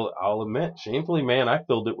I'll admit, shamefully, man, I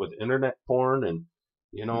filled it with internet porn and,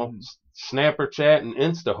 Snapper Chat and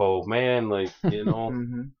InstaHo, man, like,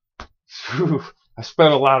 I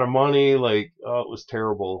spent a lot of money, like, oh, it was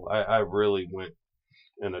terrible. I really went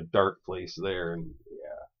in a dark place there, and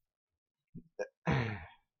yeah.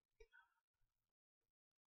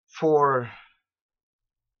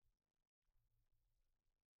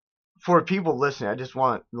 For people listening, I just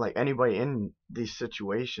want, like, anybody in these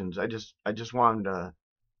situations, I just want them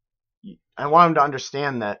to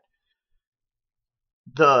understand that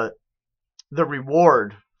the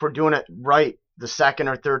reward for doing it right the second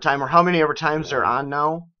or third time, or how many ever times they're on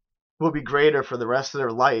now, will be greater for the rest of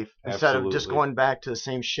their life. Absolutely. Instead of just going back to the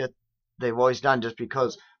same shit they've always done just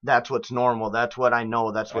because that's what's normal, that's what I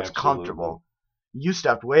know, that's what's comfortable. You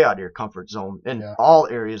stepped way out of your comfort zone in all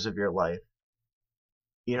areas of your life,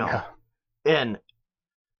 and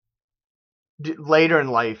later in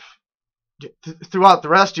life, throughout the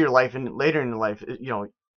rest of your life and later in your life,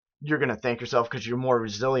 you're going to thank yourself because you're more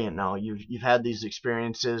resilient now. You've had these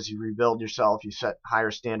experiences, you rebuild yourself, you set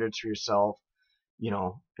higher standards for yourself.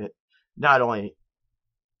 It not only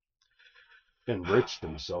enriched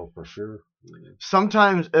himself for sure.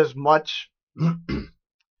 Sometimes as much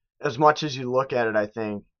as you look at it, I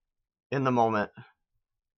think, in the moment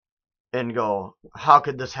and go, how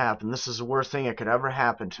could this happen? This is the worst thing that could ever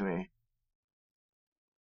happen to me.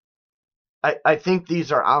 I think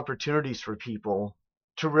these are opportunities for people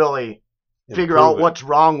to really figure out what's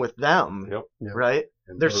wrong with them, right?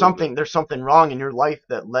 There's something wrong in your life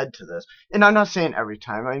that led to this. And I'm not saying every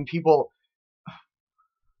time. I mean, people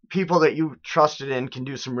that you trusted in can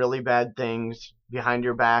do some really bad things behind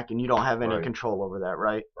your back, and you don't have any control over that,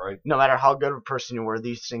 right? Right. No matter how good of a person you were,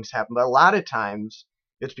 these things happen. But a lot of times,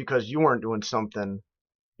 it's because you weren't doing something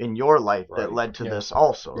in your life that led to this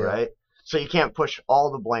also, right? So you can't push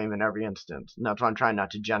all the blame in every instance. And that's why I'm trying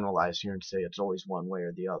not to generalize here and say it's always one way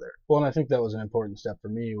or the other. Well, and I think that was an important step for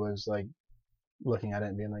me, was like looking at it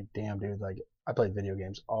and being like, damn, dude, like I played video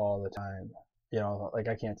games all the time. Like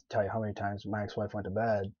I can't tell you how many times my ex-wife went to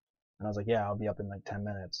bed and I was like, yeah, I'll be up in like 10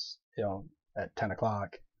 minutes, at 10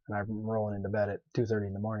 o'clock. And I'm rolling into bed at 2:30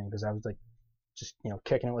 in the morning because I was like, just,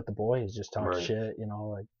 kicking it with the boys, just talking shit,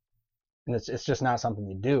 like, and it's just not something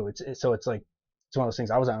you do. So it's like, it's one of those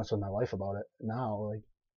things. I was honest with my wife about it. Now, like,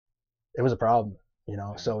 it was a problem,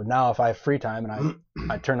 So now if I have free time and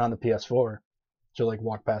I turn on the PS4, she'll like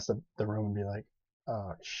walk past the room and be like,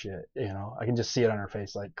 oh shit, I can just see it on her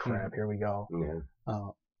face, like, crap, here we go.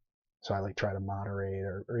 So I like try to moderate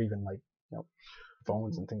or even like,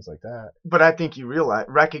 phones and things like that. But I think you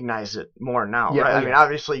recognize it more now, right? I mean,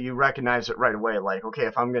 obviously you recognize it right away. Like, okay,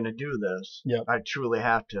 if I'm going to do this, I truly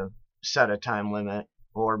have to set a time limit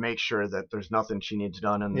or make sure that there's nothing she needs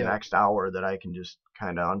done in the next hour, that I can just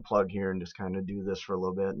kind of unplug here and just kind of do this for a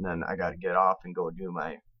little bit, and then I got to get off and go do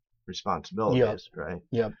my responsibilities, right?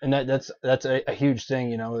 Yep. And that's a huge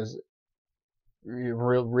thing, is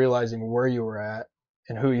realizing where you were at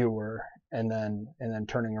and who you were, and then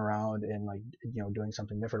turning around and like, you know, doing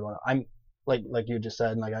something different about it. I'm like you just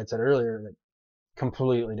said, and like I said earlier, like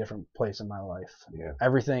completely different place in my life. Yeah.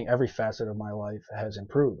 Every facet of my life has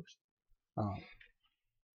improved.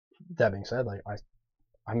 That being said, like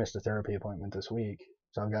I missed a therapy appointment this week,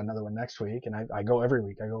 so I've got another one next week, and I go every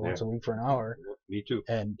week. I go once a week for an hour. Me too.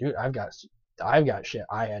 And dude, I've got shit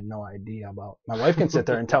I had no idea about. My wife can sit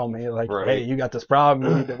there and tell me like, Right. hey, you got this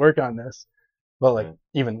problem, you need to work on this. But like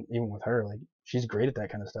even with her, like she's great at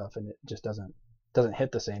that kind of stuff, and it just doesn't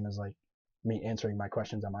hit the same as like me answering my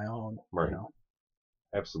questions on my own. Right. You know?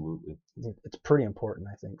 Absolutely. It's pretty important,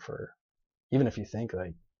 I think, for even if you think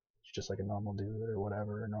like it's just like a normal dude or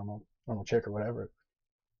whatever, a normal chick or whatever.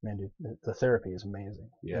 Man, dude, the therapy is amazing.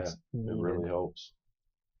 Yeah, it really helps.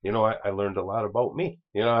 You know, I learned a lot about me.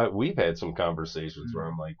 You know, we've had some conversations where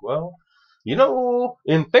I'm like, well, you know,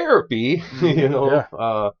 in therapy, you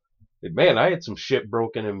know, man, I had some shit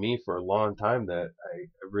broken in me for a long time that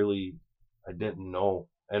I didn't know,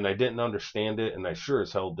 and I didn't understand it, and I sure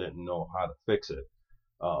as hell didn't know how to fix it.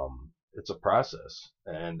 It's a process,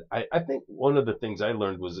 and I think one of the things I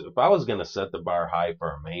learned was if I was going to set the bar high for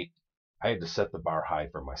a mate, I had to set the bar high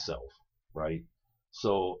for myself, right?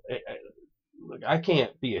 So I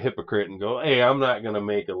can't be a hypocrite and go, hey, I'm not going to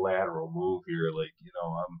make a lateral move here. Like, you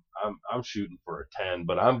know, I'm shooting for a 10,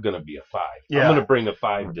 but I'm going to be a 5. Yeah. I'm going to bring a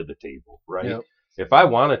 5 to the table, right? Yep. If I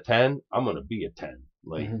want a 10, I'm going to be a 10.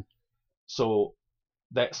 Like, so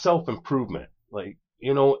that self-improvement, like,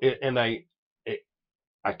 you know,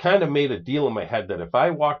 I kind of made a deal in my head that if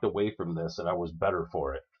I walked away from this and I was better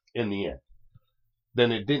for it in the end,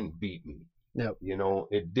 then it didn't beat me. Yep. You know,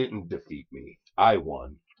 it didn't defeat me. I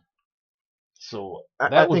won. So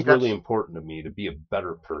that was really important to me, to be a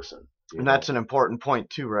better person. And that's an important point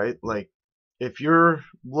too, right? Like if you're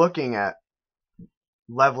looking at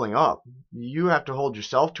leveling up, you have to hold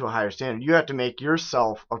yourself to a higher standard. You have to make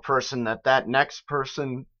yourself a person that next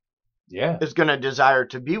person is going to desire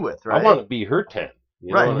to be with, right? I want to be her 10.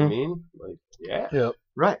 You know what I mean? Like, Yep.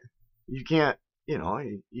 Right. You can't, you know,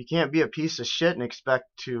 you can't be a piece of shit and expect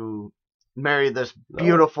to marry this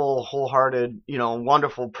beautiful, wholehearted, you know,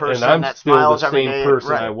 wonderful person and I'm that still smiles the every same day.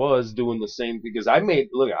 person I was doing the same, because I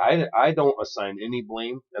don't assign any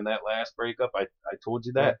blame in that last breakup. I told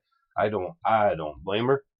you that. I don't blame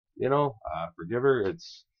her. You know, forgive her. It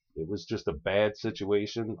was just a bad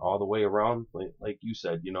situation all the way around. Like you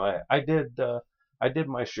said, you know, I did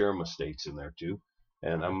my share of mistakes in there too,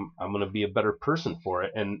 and I'm gonna be a better person for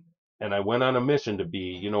it. And I went on a mission to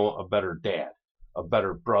be, you know, a better dad, a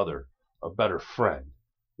better brother, a better friend,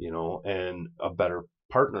 you know, and a better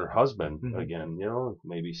partner, husband again. You know,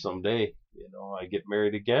 maybe someday, you know, I get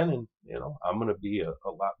married again, and you know, I'm gonna be a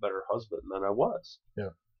lot better husband than I was. Yeah.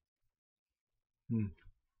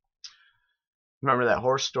 Remember that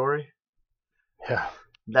horse story? Yeah.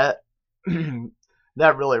 That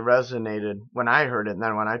really resonated when I heard it, and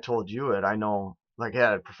then when I told you it, I know like it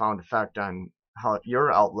had a profound effect on how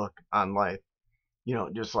your outlook on life. You know,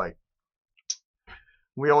 just like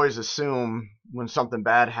we always assume when something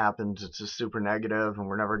bad happens, it's just super negative and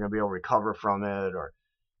we're never going to be able to recover from it, or,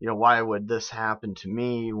 you know, why would this happen to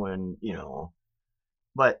me when, you know,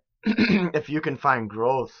 but if you can find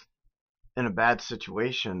growth in a bad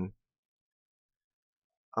situation,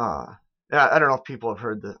 I don't know if people have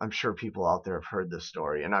heard this. I'm sure people out there have heard this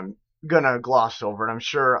story, and I'm going to gloss over it. I'm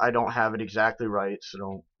sure I don't have it exactly right, so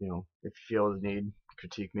don't, you know, if you feel the need,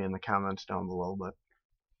 critique me in the comments down below, but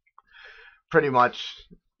pretty much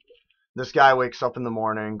this guy wakes up in the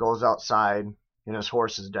morning, goes outside, and his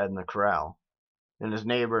horse is dead in the corral. And his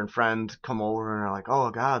neighbor and friends come over and are like,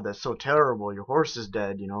 oh, God, that's so terrible. Your horse is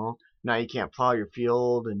dead, you know. Now you can't plow your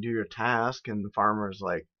field and do your task. And the farmer's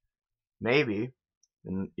like, maybe.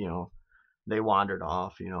 And, you know, they wandered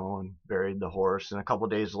off, you know, and buried the horse. And a couple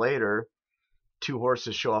days later, 2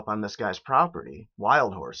 horses show up on this guy's property,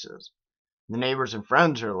 wild horses. The neighbors and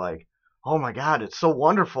friends are like, oh, my God, it's so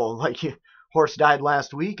wonderful. Like, horse died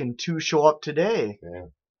last week and 2 show up today. Yeah.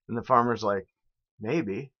 And the farmer's like,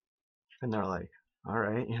 maybe. And they're like, all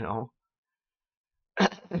right, you know.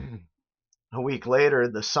 A week later,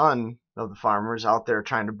 the son of the farmer is out there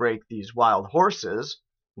trying to break these wild horses.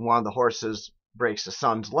 And one of the horses breaks the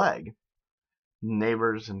son's leg.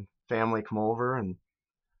 Neighbors and family come over and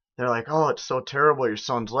they're like, oh, it's so terrible. Your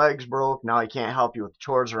son's leg's broke. Now he can't help you with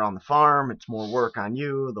chores around the farm. It's more work on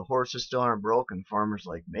you. The horses still aren't broken. The farmer's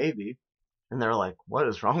like, maybe. And they're like, what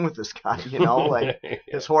is wrong with this guy? You know, like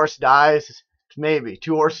his horse dies. Maybe.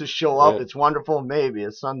 2 horses show up. It's wonderful. Maybe.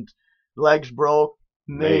 His son's legs broke.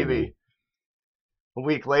 Maybe. A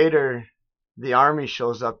week later, the army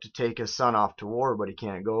shows up to take his son off to war, but he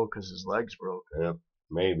can't go because his leg's broke. Yeah,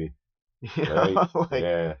 maybe. Right? Like,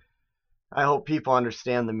 Yeah. I hope people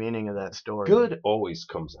understand the meaning of that story. Good always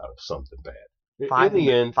comes out of something bad. In the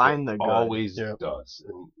end, find it the good. always Yep. does.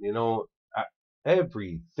 And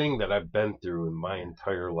everything that I've been through in my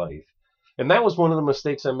entire life, and that was one of the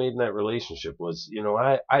mistakes I made in that relationship was,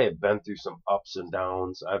 I had been through some ups and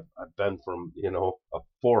downs. I've been from, a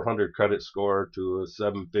 400 credit score to a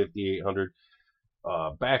 750, 800,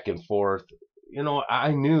 back and forth.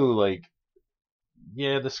 I knew, like,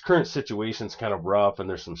 yeah, this current situation's kind of rough and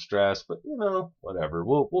there's some stress, but whatever.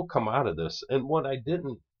 We'll come out of this. And what I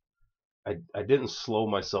didn't slow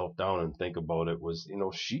myself down and think about it was,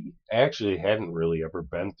 she actually hadn't really ever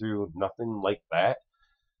been through nothing like that,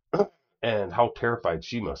 and how terrified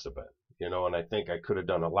she must have been. And I think I could have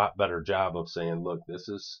done a lot better job of saying, look, this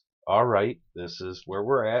is all right. This is where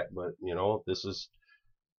we're at, but this is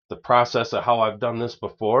the process of how I've done this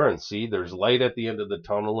before, and see, there's light at the end of the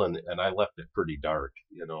tunnel, and I left it pretty dark,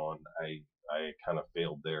 and I kind of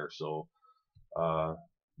failed there. So,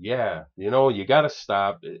 yeah, you got to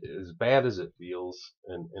stop. As bad as it feels,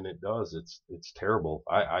 and it does, it's terrible.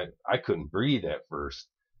 I couldn't breathe at first,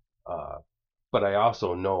 but I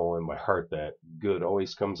also know in my heart that good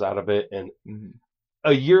always comes out of it. And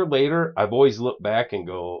a year later, I've always looked back and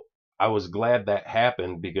go, I was glad that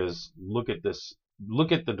happened, because look at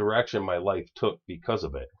the direction my life took because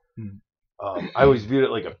of it. I always viewed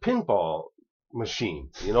it like a pinball machine,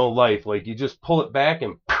 life, like you just pull it back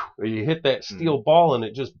and or you hit that steel ball and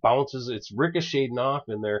it just bounces, it's ricocheting off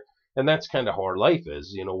in there. And that's kind of how our life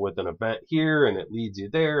is, with an event here and it leads you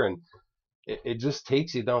there, and it just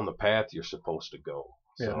takes you down the path you're supposed to go.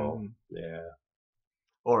 So, yeah.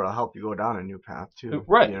 Or it'll help you go down a new path too.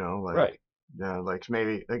 Right. Like, right. Yeah, like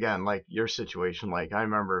maybe again, like your situation. Like I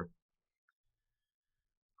remember,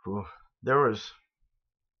 there was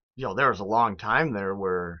a long time there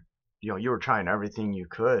where you were trying everything you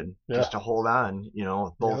could just to hold on,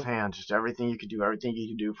 with both hands, just everything you could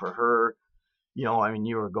do for her. I mean,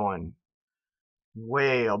 you were going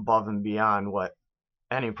way above and beyond what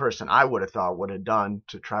any person I would have thought would have done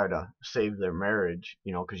to try to save their marriage,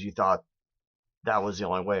 because you thought that was the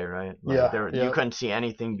only way, right? Like you couldn't see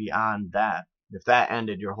anything beyond that. If that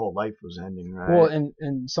ended, your whole life was ending, right? Well,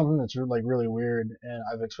 and something that's like really weird, and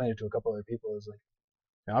I've explained it to a couple other people, is like,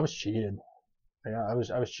 I was cheated. Yeah, I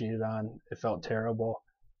was cheated on. It felt terrible.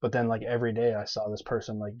 But then like every day I saw this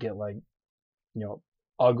person like get like,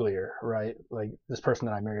 uglier, right? Like this person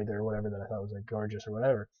that I married there, or whatever, that I thought was like gorgeous or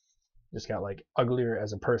whatever, just got like uglier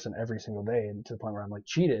as a person every single day, and to the point where I'm like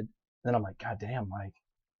cheated. And then I'm like, God damn, like,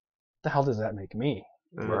 the hell does that make me?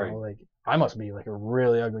 Right. Like, I must be like a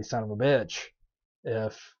really ugly son of a bitch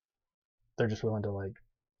if they're just willing to like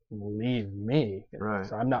leave me. Right.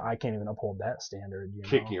 So I can't even uphold that standard.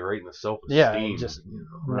 Kick you right in the self-esteem. Yeah, it just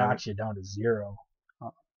knocks you down to zero.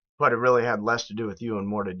 But it really had less to do with you and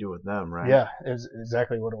more to do with them, right? Yeah, it's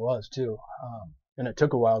exactly what it was too. And it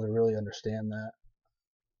took a while to really understand that.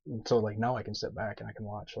 And so like now I can sit back and I can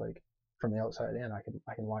watch, like, from the outside in, I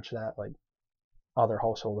can watch that, like, other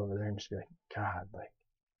household over there, and just be like, God, like,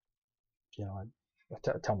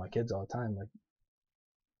 I tell my kids all the time,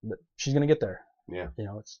 like, she's gonna get there. Yeah.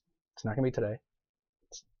 It's not gonna be today.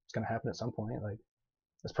 It's gonna happen at some point. Like,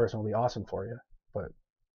 this person will be awesome for you, but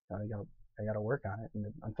I gotta work on it.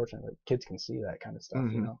 And unfortunately, like, kids can see that kind of stuff,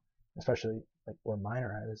 especially like where mine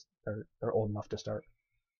are at, is they're old enough to start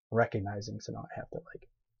recognizing. So now I have to like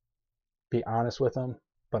be honest with them,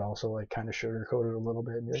 but also like kind of sugarcoat it a little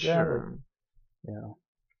bit and be like, sure.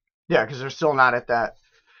 Yeah, because they're still not at that.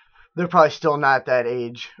 They're probably still not at that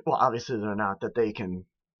age. Well, obviously they're not, that they can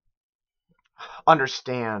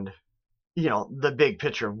understand, the big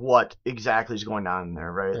picture of what exactly is going on in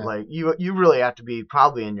there, right? Yeah. Like you really have to be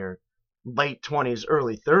probably in your late 20s,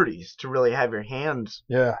 early 30s to really have your hands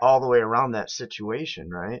all the way around that situation,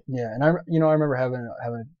 right? Yeah, and I remember having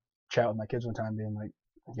a chat with my kids one time, being like,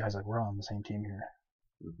 guys, like, we're all on the same team here.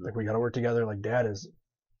 Mm-hmm. Like, we got to work together. Like, Dad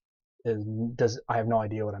I have no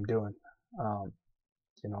idea what I'm doing.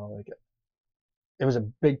 Like, it was a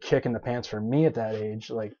big kick in the pants for me at that age,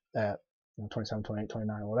 like at 27, 28,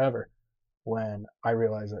 29, whatever, when I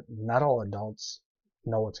realized that not all adults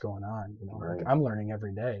know what's going on. Right. Like, I'm learning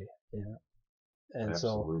every day. And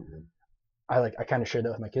Absolutely. So I kind of shared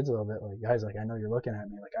that with my kids a little bit. Like, guys, like, I know you're looking at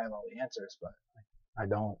me like I have all the answers, but like, I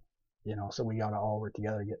don't. So we gotta all work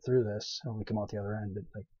together to get through this, and when we come out the other end,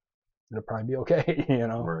 it'll probably be okay.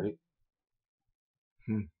 Right.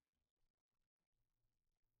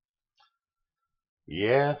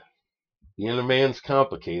 Yeah, being a man's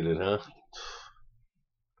complicated, huh?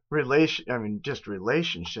 Just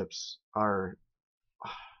relationships are.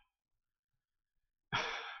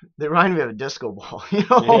 they remind me of a disco ball,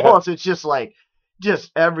 almost. It's just like,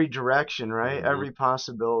 just every direction, right? Mm-hmm. Every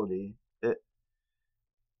possibility.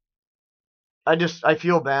 I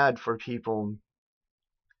feel bad for people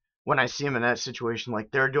when I see them in that situation,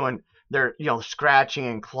 like they're scratching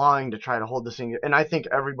and clawing to try to hold this thing, and I think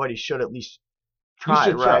everybody should at least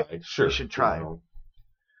try, right? Sure. You should try.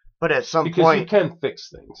 But at some because point, you can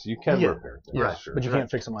fix things, you can repair things, right? Sure. But you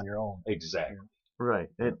can't fix them on your own. Exactly. Right.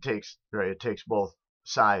 It takes both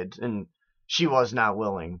sides, and she was not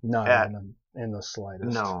willing. No, in the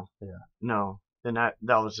slightest. No. Yeah. No, and that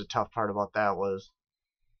was the tough part about that was,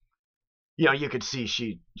 you could see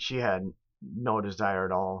she had no desire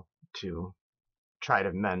at all to try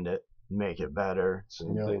to mend it, make it better.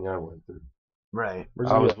 Same thing I went through. Right.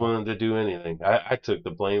 I was willing to do anything. I took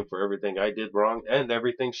the blame for everything I did wrong and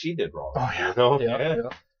everything she did wrong. Oh, yeah. Yeah.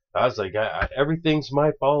 I was like, everything's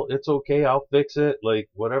my fault. It's okay. I'll fix it. Like,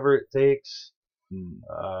 whatever it takes.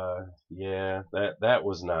 That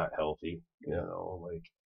was not healthy. Like,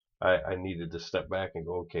 I needed to step back and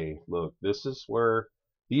go, okay, look, these were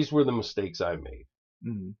the mistakes I made.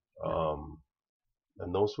 Mm-hmm.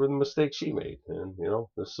 And those were the mistakes she made. And,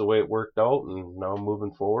 this is the way it worked out. And now I'm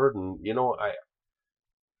moving forward. And,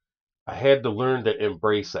 I had to learn to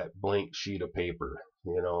embrace that blank sheet of paper.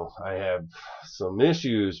 I have some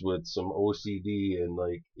issues with some OCD and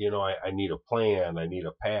I need a plan. I need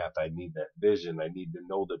a path. I need that vision. I need to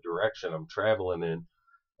know the direction I'm traveling in.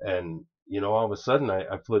 And, all of a sudden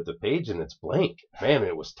I flipped the page and it's blank. Man,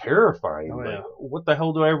 it was terrifying. Oh, yeah. Like, what the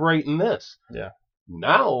hell do I write in this? Yeah.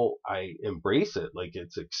 Now I embrace it like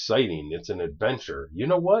it's exciting. It's an adventure. You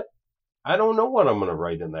know what? I don't know what I'm going to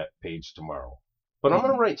write in that page tomorrow, but I'm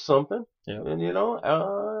going to write something. Yeah. And,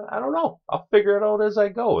 I don't know. I'll figure it out as I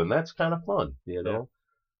go. And that's kind of fun,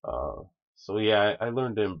 So, I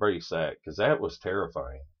learned to embrace that because that was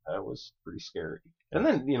terrifying. That was pretty scary. And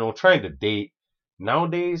then, trying to date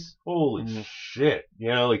nowadays, holy shit.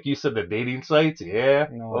 Like you said, the dating sites. Yeah.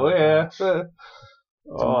 No, yeah.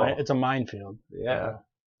 It's a minefield. Yeah.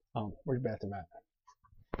 Where's your bathroom at?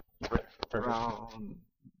 Perfect. Around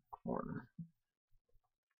the corner.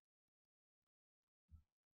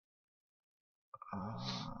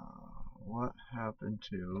 What happened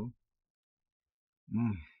to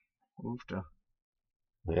Oofta?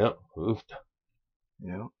 Yep, Oofta.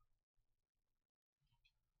 Yep.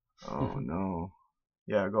 Oh no.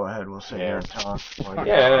 Yeah, go ahead. We'll sit here and talk. We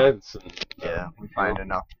find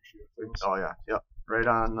enough. Oh yeah. Yep. Right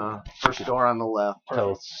on the first door on the left.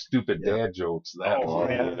 Tell stupid dad jokes that long,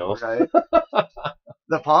 Right.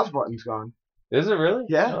 The pause button's gone. Is it really?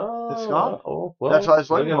 Yeah, it's gone. Oh, well, that's why I was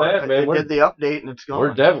looking for it. It did the update and it's gone.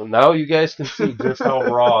 We're definitely now. You guys can see just how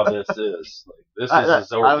raw this is. Like, this is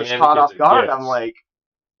as organic. I was caught off guard. I'm like,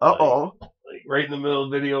 uh-oh. Like right in the middle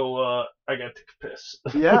of the video, I got to take a piss.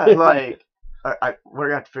 Yeah, like we're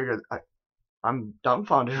gonna have to figure. I'm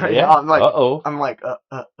dumbfounded right now. I'm like, I'm like,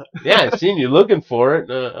 Yeah, I seen you looking for it.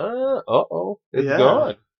 It's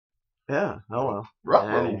gone. Yeah. Oh well.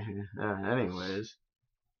 Anyways.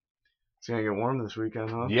 It's gonna get warm this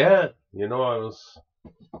weekend, huh? Yeah, I was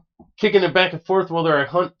kicking it back and forth whether I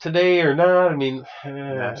hunt today or not. I mean,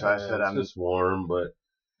 that's why I said it's just warm, but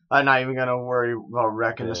I'm not even gonna worry about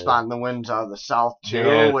wrecking the spot. And the winds out of the south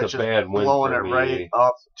too, which is blowing it right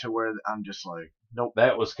up to where I'm just like, nope.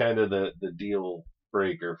 That was kind of the deal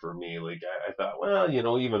breaker for me. Like I thought, well,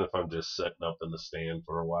 even if I'm just setting up in the stand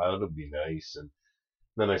for a while, it'll be nice. And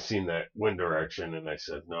then I seen that wind direction, and I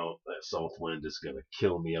said, no, that south wind is going to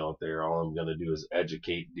kill me out there. All I'm going to do is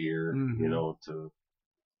educate deer, to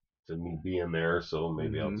me being there. So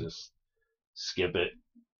maybe I'll just skip it,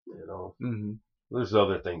 There's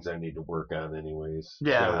other things I need to work on anyways.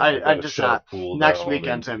 Yeah, I just not. Next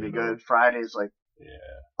weekend's going to be good. Friday's like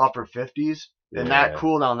upper 50s. And that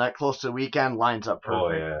cool down that close to the weekend lines up perfect.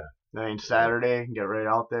 Oh, yeah. I mean, Saturday, get right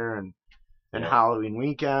out there and Halloween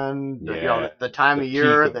weekend, the time of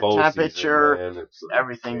year, the temperature,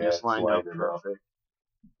 everything just lined up perfect.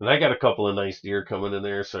 And I got a couple of nice deer coming in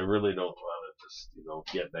there, so I really don't want to just,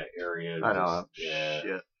 get that area. I know.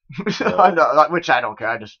 Shit. I know, which I don't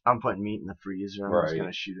care. I'm putting meat in the freezer. I'm just going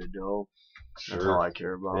to shoot a doe. Sure. That's all I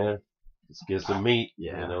care about. Yeah. Just get some meat,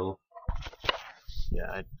 Yeah.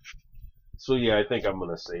 So, I think I'm going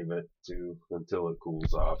to save it, too, until it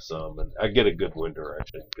cools off some. And I get a good wind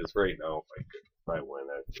direction, because right now, if I win,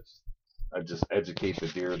 I just educate the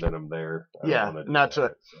deer that I'm there. And that's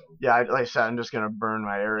what, like I said, I'm just going to burn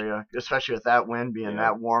my area, especially with that wind being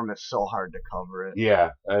that warm. It's so hard to cover it.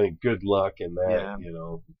 Yeah, I mean, good luck in that,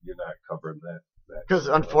 you're not covering that. Because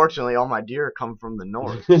unfortunately, all my deer come from the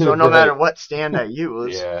north. So no matter what stand I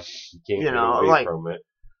use, you can't get away from it.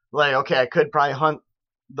 Like, okay, I could probably hunt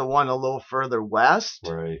the one a little further west,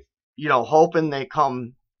 Right. you know, hoping they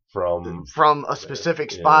come from a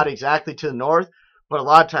specific spot exactly to the north. But a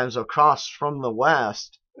lot of times they'll cross from the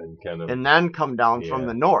west and then come down from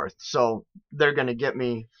the north. So they're going to get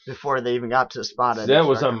me before they even got to the spot. So that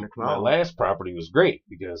was my last property was great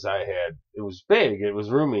because it was big, it was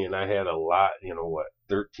roomy, and I had a lot,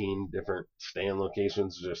 13 different stand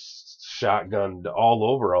locations just shotgunned all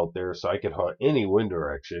over out there, so I could hunt any wind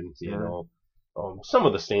direction. You know, some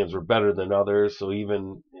of the stands were better than others, so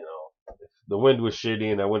even if the wind was shitty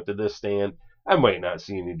and I went to this stand, I might not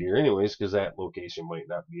see any deer anyways because that location might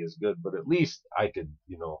not be as good, but at least I could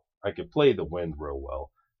play the wind real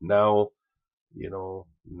well. Now,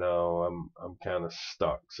 I'm kind of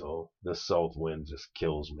stuck, so this south wind just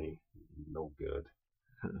kills me. No good.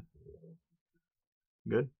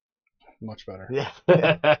 Good. Much better. Yeah.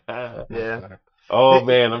 Yeah. Oh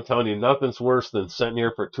man, I'm telling you, nothing's worse than sitting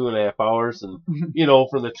here for 2.5 hours and,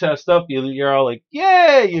 from the chest up, you're all like,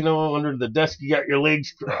 yeah, under the desk you got your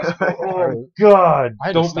legs crossed. Oh God,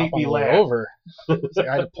 don't make me laugh. Over. I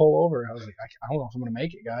had to pull over. I was like, I don't know if I'm gonna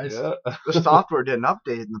make it, guys. Yeah. The software didn't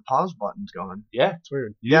update and the pause button's gone. Yeah, it's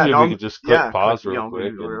weird. Usually we could just click pause real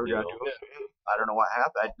quick. I don't know what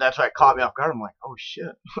happened. That's why it caught me off guard. I'm like, oh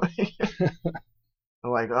shit. I'm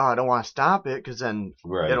like, oh, I don't want to stop it because then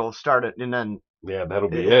it'll start it and then. Yeah, that'll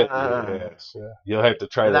be it. Yeah. You'll have to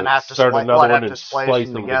try to start another one and splice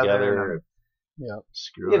them together. Yeah,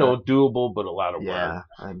 doable, but a lot of work.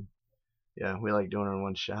 Yeah, we like doing it in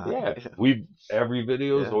one shot. Yeah, every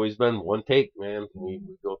video has always been one take, man. We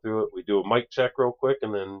go through it. We do a mic check real quick,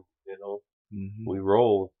 and then we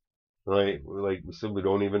roll. Like we said, we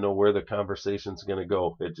don't even know where the conversation's gonna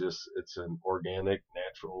go. It's an organic,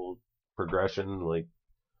 natural progression. Like,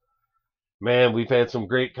 man, we've had some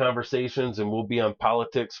great conversations, and we'll be on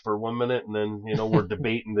politics for 1 minute, and then we're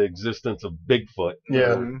debating the existence of Bigfoot.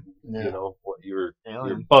 Yeah. What you're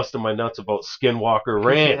busting my nuts about Skinwalker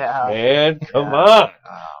Ranch, man. Come on.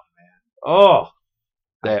 Oh man. Oh,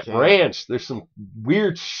 that ranch. There's some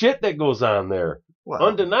weird shit that goes on there. Well,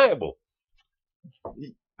 undeniable.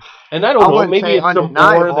 And I don't know, maybe it's some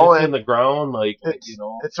more that's in the ground,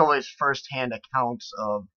 It's always first-hand accounts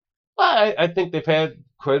of. I think they've had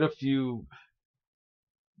quite a few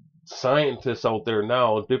scientists out there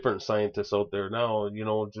now, different scientists out there now,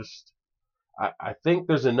 I think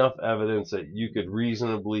there's enough evidence that you could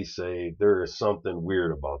reasonably say there is something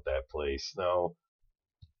weird about that place. Now,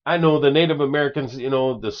 I know the Native Americans, the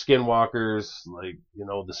skinwalkers,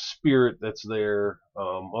 the spirit that's there.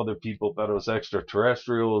 Other people thought it was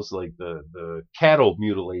extraterrestrials, like the cattle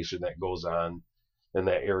mutilation that goes on in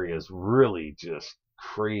that area is really just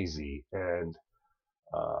crazy. And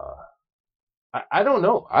I don't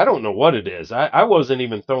know. I don't know what it is. I wasn't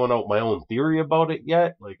even throwing out my own theory about it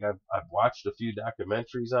yet. Like I've watched a few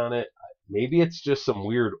documentaries on it. Maybe it's just some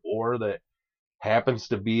weird ore that happens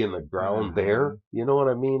to be in the ground there. You know what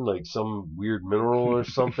I mean? Like some weird mineral or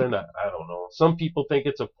something. I don't know. Some people think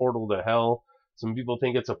it's a portal to hell. Some people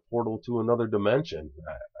think it's a portal to another dimension.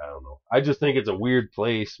 I don't know. I just think it's a weird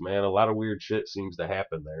place, man. A lot of weird shit seems to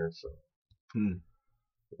happen there. So,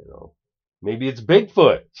 maybe it's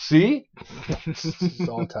Bigfoot. See? It's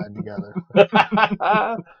all tied together.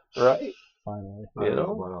 Right? Finally.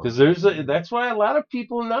 Because that's why a lot of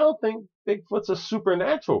people now think Bigfoot's a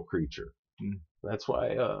supernatural creature. That's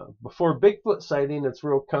why before Bigfoot sighting, it's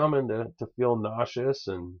real common to feel nauseous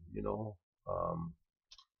and,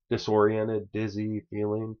 disoriented, dizzy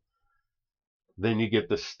feeling. Then you get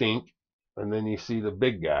the stink, and then you see the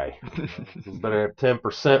big guy. You better have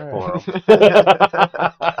 10% for him.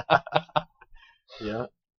 Yeah.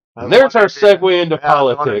 And there's our segue into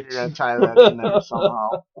politics. You're gonna tie that in there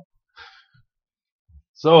somehow.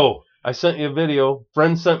 So, I sent you a video.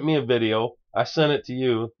 Friend sent me a video. I sent it to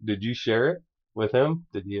you. Did you share it with him?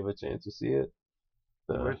 Did you have a chance to see it?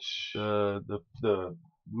 The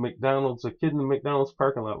McDonald's, a kid in the McDonald's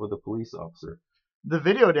parking lot with a police officer. The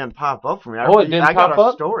video didn't pop up for me. It didn't pop up? I got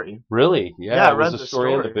a story. Really? Yeah, I it read was a the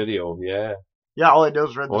story in the video. Yeah. Yeah, all I did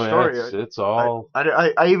was read the story. It's all.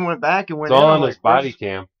 I even went back and went. It's all on his body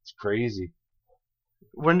cam. It's crazy.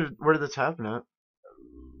 Where did this happen at?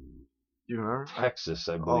 Do you remember? Texas,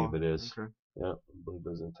 I believe it is. Okay. Yeah, I believe it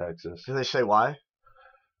was in Texas. Did they say why?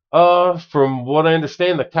 From what I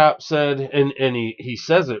understand, the cop said, and he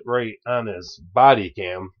says it right on his body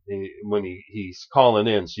cam when he's calling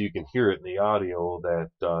in, so you can hear it in the audio,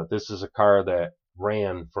 that this is a car that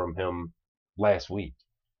ran from him last week.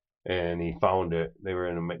 And he found it. They were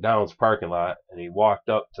in a McDonald's parking lot, and he walked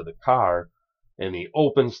up to the car, and he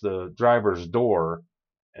opens the driver's door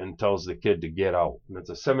and tells the kid to get out. And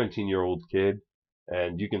it's a 17-year-old kid,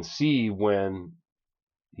 and you can see when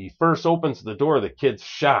he first opens the door, the kid's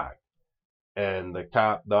shocked. And the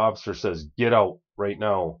officer says, "Get out right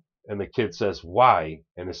now." And the kid says, "Why?"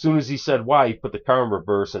 And as soon as he said why, he put the car in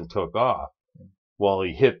reverse and took off. Well,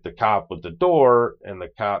 he hit the cop with the door, and the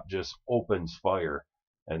cop just opens fire.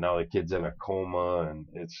 And now the kid's in a coma, and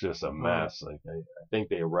it's just a mess. Like I think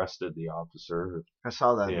they arrested the officer. I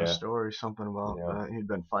saw that in the story, something about he'd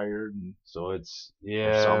been fired. And so it's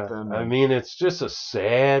something. I mean, it's just a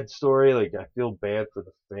sad story. Like I feel bad for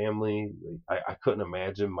the family. Like, I couldn't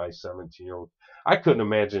imagine my 17-year-old. I couldn't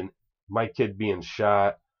imagine my kid being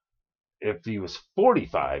shot if he was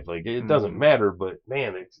 45. Like it doesn't matter. But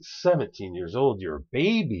man, it's 17 years old. You're a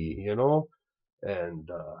baby, you know. And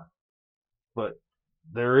but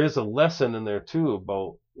there is a lesson in there too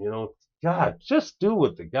about, you know, God, just do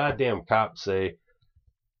what the goddamn cops say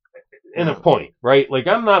in a point, right? Like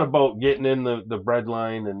I'm not about getting in the bread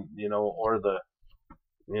line and, you know, or the,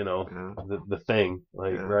 you know, the thing,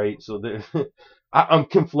 like, right? So I'm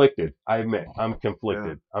conflicted. I admit I'm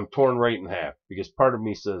conflicted. I'm torn right in half because part of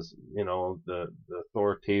me says, you know, the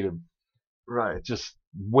authoritative, just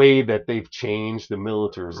way that they've changed the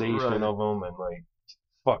militarization of them and like,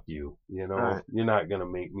 fuck you, you know, you're not going to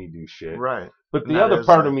make me do shit. But the other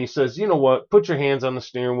part of me says, you know what, put your hands on the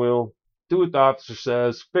steering wheel, do what the officer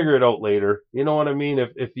says, figure it out later. You know what I mean?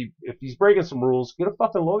 If he's breaking some rules, get a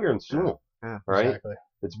fucking lawyer and sue him. Right? Exactly.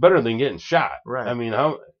 It's better than getting shot. I mean,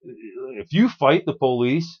 if you fight the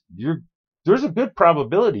police, there's a good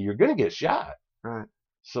probability you're going to get shot.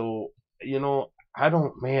 So, you know, I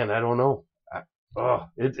don't know.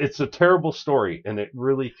 It's a terrible story, and it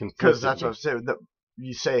really conflicts. Because that's what I'm saying.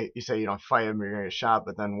 You say you don't fight him, you're gonna get shot,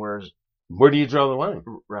 but then where do you draw the line?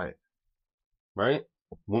 Right.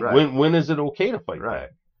 When is it okay to fight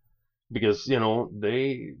back? Because, you know,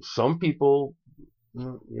 some people,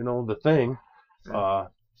 you know, the thing,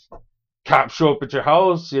 cops show up at your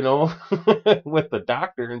house, you know, with the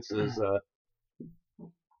doctor and says,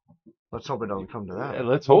 let's hope it doesn't come to that.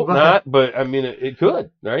 Let's hope not, but I mean, it could,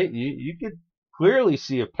 right? You could clearly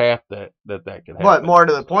see a path that could happen. But more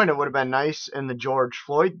to the point, it would have been nice in the George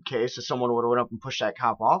Floyd case if someone would have went up and pushed that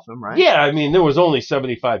cop off him, right? Yeah, I mean, there was only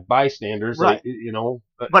 75 bystanders, right? Like, you know.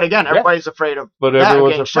 But again, everybody's afraid of. But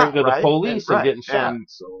everyone's afraid of the police and getting shot.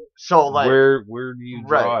 So like, where do you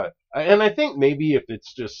draw it? And I think maybe if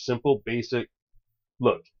it's just simple, basic.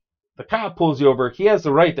 Look, the cop pulls you over. He has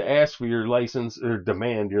the right to ask for your license or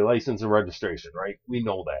demand your license and registration, right? We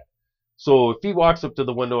know that. So if he walks up to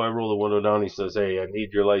the window, I roll the window down, he says, "Hey, I need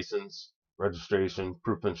your license, registration,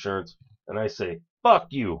 proof of insurance." And I say, "Fuck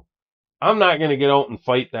you. I'm not going to get out and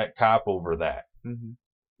fight that cop over that.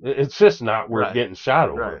 It's just not worth getting shot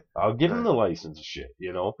over. I'll give him the license and shit,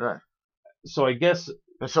 you know?" So I guess...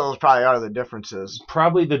 And so those probably are the differences.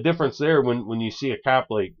 Probably the difference there when you see a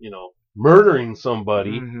cop, like, you know, murdering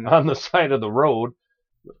somebody on the side of the road,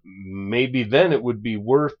 maybe then it would be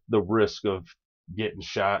worth the risk of getting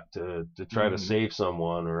shot to try to save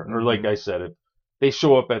someone, or like I said, if they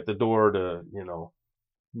show up at the door to, you know,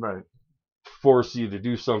 force you to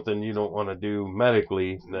do something you don't want to do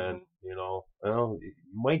medically, then, you know, well, you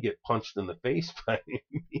might get punched in the face by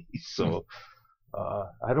me. So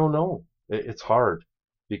I don't know. It's hard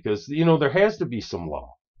because, you know, there has to be some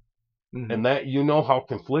law. And that, you know how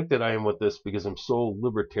conflicted I am with this because I'm so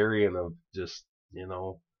libertarian of just, you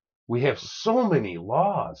know, we have so many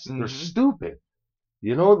laws. They're stupid.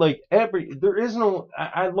 You know, like there is no,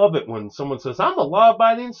 I love it when someone says, "I'm a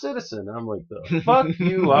law-abiding citizen." I'm like, the fuck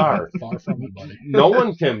you are. Far from it, buddy. No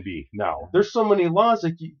one can be now. There's so many laws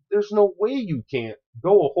that there's no way you can't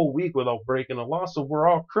go a whole week without breaking a law, so we're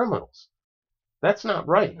all criminals. That's not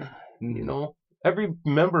right. You know, every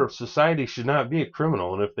member of society should not be a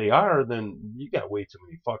criminal, and if they are, then you got way too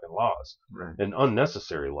many fucking laws and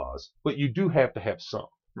unnecessary laws. But you do have to have some.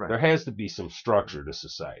 There has to be some structure to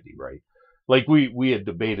society, right? Like we had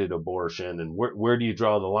debated abortion and where do you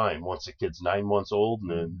draw the line once a kid's 9 months old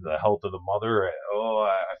and the health of the mother,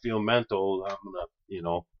 I feel mental, I'm gonna, you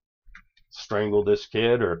know, strangle this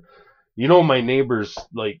kid, or, you know, my neighbor's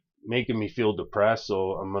like making me feel depressed,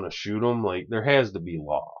 so I'm gonna shoot him. Like, there has to be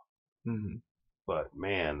law. But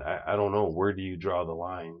man, I don't know, where do you draw the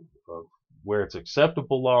line of where it's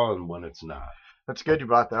acceptable law and when it's not? That's good you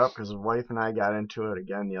brought that up because the wife and I got into it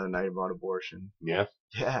again the other night about abortion. Yeah.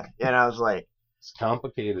 Yeah, and I was like... It's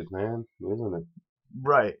complicated, man, isn't it?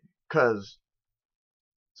 Right, because...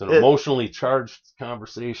 It's an emotionally charged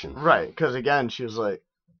conversation. Right, because again, she was like,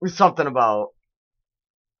 something about...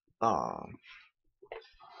 I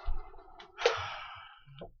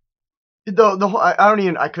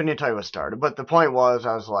couldn't even tell you what started, but the point was,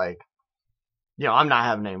 I was like, you know, I'm not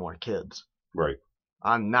having any more kids. Right.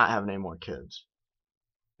 I'm not having any more kids.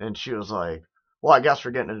 And she was like, well, I guess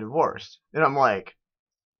we're getting a divorce. And I'm like,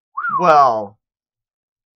 well,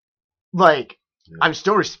 like, I'm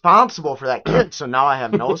still responsible for that kid, so now I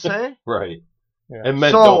have no say? Right. Yeah. And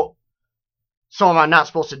men don't. So am I not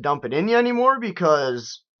supposed to dump it in you anymore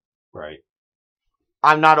because Right.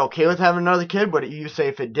 I'm not okay with having another kid, but you say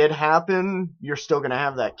if it did happen, you're still going to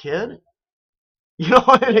have that kid? You know,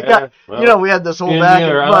 and it got, you know, we had this whole back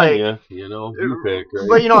and like, you know, you pick, right?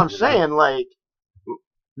 But you know what I'm saying? Like,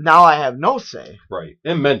 now I have no say. Right.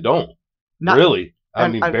 And men don't. Really. I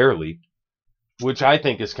mean, barely. Which I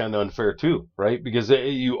think is kind of unfair too, right? Because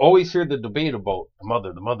you always hear the debate about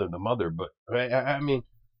the mother. But I mean,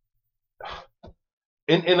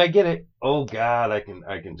 and I get it. Oh God, I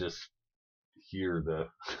can just hear the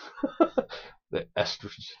the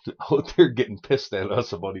estrogen out there getting pissed at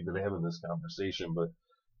us about even having this conversation.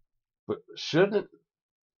 But shouldn't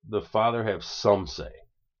the father have some say?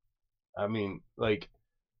 I mean, like,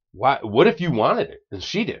 why? What if you wanted it and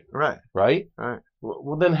she didn't? Right. Right.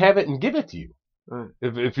 Well, then have it and give it to you. Right.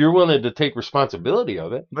 If you're willing to take responsibility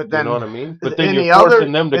of it, but then, you know what I mean? But then you're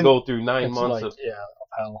forcing them to go through 9 months of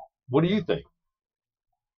hell. What do you think?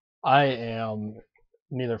 I am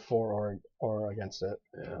neither for or against it.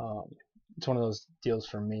 Yeah. It's one of those deals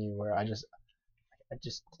for me where I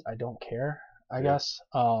don't care, I guess.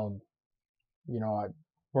 You know,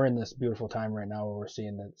 we're in this beautiful time right now where we're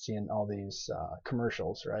seeing all these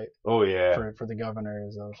commercials, right? Oh yeah. For the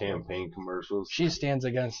governors of campaign commercials. She stands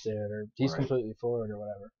against it, or he's completely for it, or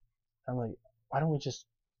whatever. I'm like, why don't we just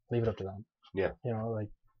leave it up to them? Yeah. You know, like.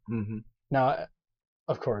 Mm-hmm. Now,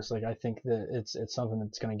 of course, like I think that it's something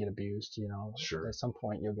that's gonna get abused. You know. Sure. At some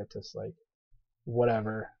point, you'll get this like,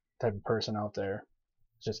 whatever type of person out there,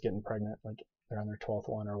 just getting pregnant, like they're on their 12th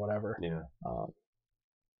one or whatever. Yeah.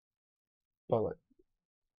 But like,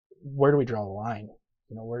 where do we draw the line?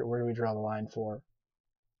 You know, where do we draw the line for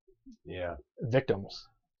victims,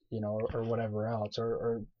 you know, or whatever else,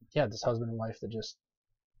 or this husband and wife that just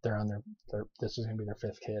they're on their this is gonna be their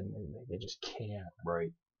 5th kid and they just can't,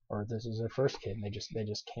 right? Or this is their 1st kid and they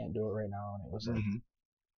just can't do it right now, and it was like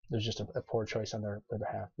there's just a poor choice on their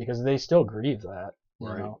behalf because they still grieve that, you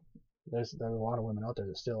know. There's a lot of women out there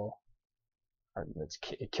that still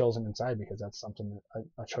it kills them inside because that's something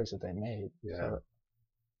a choice that they made. Yeah. So,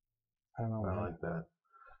 I don't know. I like that.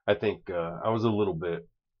 I think I was a little bit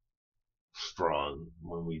strong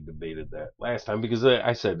when we debated that last time because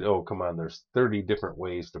I said, oh, come on, there's 30 different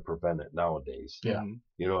ways to prevent it nowadays. Yeah.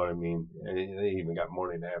 You know what I mean? And they even got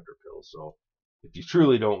morning after pills. So if you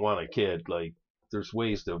truly don't want a kid, like, there's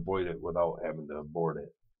ways to avoid it without having to abort it.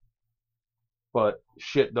 But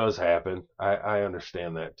shit does happen. I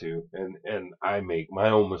understand that too. And I make my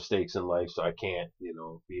own mistakes in life, so I can't, you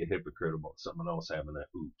know, be a hypocrite about someone else having that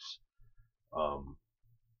oops.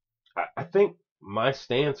 I think my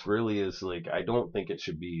stance really is like I don't think it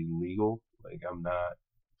should be legal. Like I'm not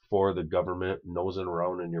for the government nosing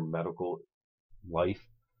around in your medical life.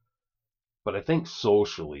 But I think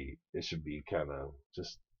socially it should be kind of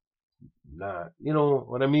just not, you know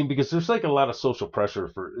what I mean? Because there's like a lot of social pressure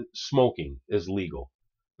for smoking is legal.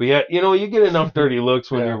 But yet, you know, you get enough dirty looks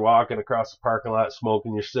when you're walking across the parking lot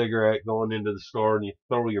smoking your cigarette, going into the store, and you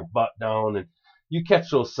throw your butt down and you catch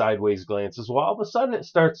those sideways glances. Well, all of a sudden it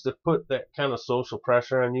starts to put that kind of social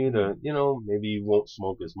pressure on you to, you know, maybe you won't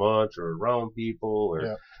smoke as much or around people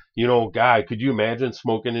or, you know, guy, could you imagine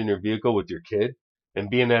smoking in your vehicle with your kid and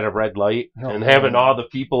being at a red light and having all the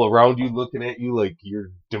people around you looking at you like you're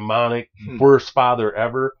demonic, worst father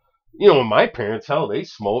ever? You know, my parents, hell, they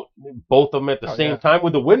smoked, both of them at the same time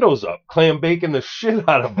with the windows up, clam baking the shit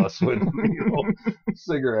out of us with, you know,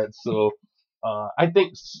 cigarettes. So, I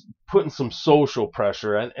think putting some social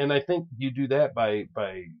pressure, and I think you do that by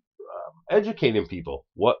educating people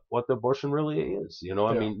what the abortion really is. You know,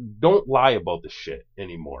 I mean, don't lie about the shit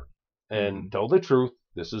anymore, and tell the truth.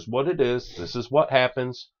 This is what it is. This is what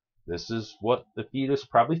happens. This is what the fetus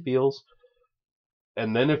probably feels.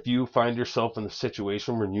 And then if you find yourself in a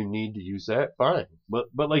situation where you need to use that, fine. But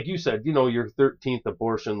like you said, you know, your 13th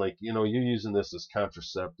abortion, like, you know, you're using this as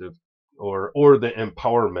contraceptive or the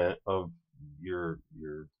empowerment of your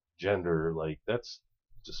gender, like that's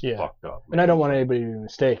just fucked up. Man. And I don't want anybody to be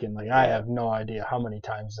mistaken. Like I have no idea how many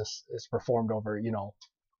times this is performed over, you know,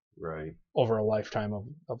 over a lifetime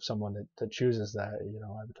of someone that chooses that. You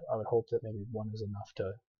know, I would hope that maybe one is enough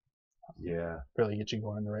to really get you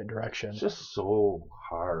going in the right direction. It's just so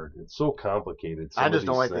hard. It's so complicated. I just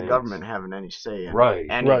don't like the government having any say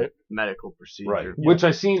in any medical procedure. Right. Yeah. Which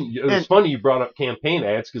I seen. It was funny you brought up campaign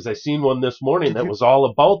ads because I seen one this morning that was all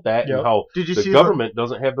about that and how the government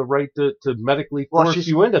doesn't have the right to medically force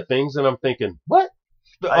you into things. And I'm thinking, what?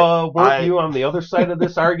 weren't you on the other side of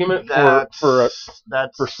this argument for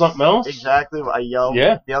something else? Exactly what I yelled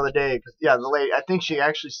the other day. Cause, the lady, I think she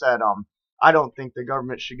actually said, I don't think the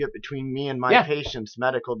government should get between me and my patient's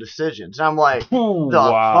medical decisions. And I'm like,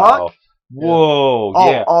 fuck? Whoa,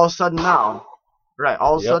 all of a sudden now. Right,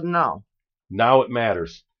 all of a sudden now. Now it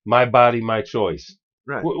matters. My body, my choice.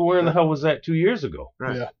 Right. Where in the hell was that 2 years ago?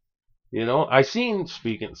 Right. Yeah. You know,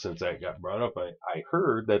 speaking since that got brought up, I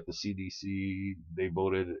heard that the CDC, they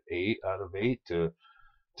voted 8 out of 8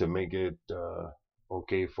 to make it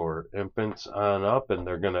okay for infants on up, and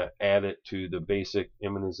they're going to add it to the basic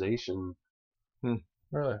immunization.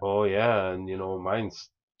 Really? Oh, yeah, and, you know, mine's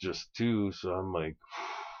just 2, so I'm like,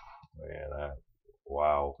 man,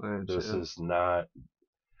 wow, this is not...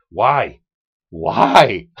 Why?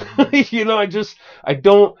 You know, I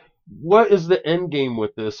don't... What is the end game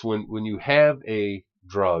with this when you have a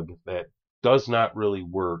drug that does not really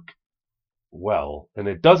work well, and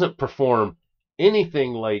it doesn't perform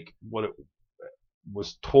anything like what it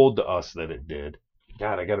was told to us that it did?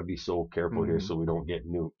 God, I got to be so careful here so we don't get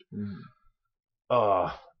nuked.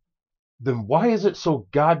 Then why is it so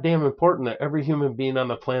goddamn important that every human being on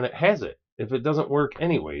the planet has it if it doesn't work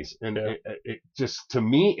anyways? And it just, to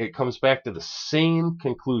me, it comes back to the same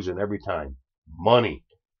conclusion every time. Money.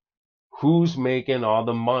 Who's making all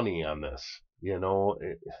the money on this? You know,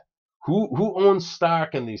 who owns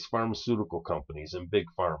stock in these pharmaceutical companies and big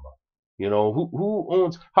pharma? You know, who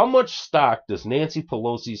owns, how much stock does Nancy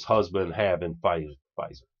Pelosi's husband have in Pfizer?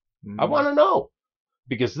 I want to know,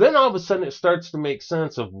 because then all of a sudden it starts to make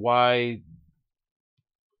sense of why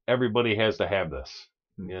everybody has to have this,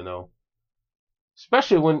 you know,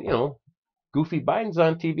 especially when, you know, Goofy Biden's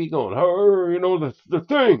on TV going, oh, you know, the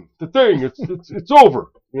thing, it's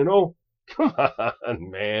over, you know. Come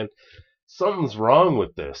on, man. Something's wrong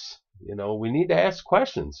with this. You know, we need to ask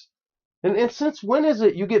questions. And since when is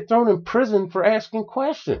it you get thrown in prison for asking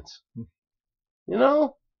questions? You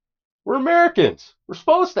know, we're Americans. We're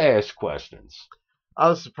supposed to ask questions. I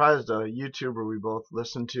was surprised a YouTuber we both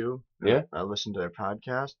listened to. I listened to their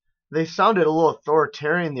podcast. They sounded a little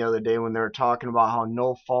authoritarian the other day when they were talking about how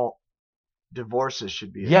no-fault divorces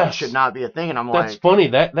should not be a thing. And I'm like, that's funny.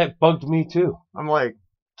 That bugged me too. I'm like,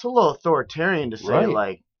 it's a little authoritarian to say,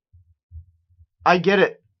 like, I get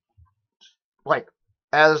it. Like,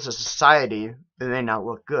 as a society, it may not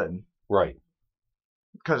look good. Right.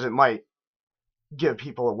 Because it might give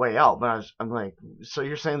people a way out. But I'm like, so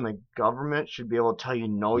you're saying the government should be able to tell you,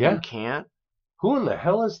 no, you can't? Who in the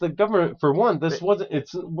hell is the government? For one, it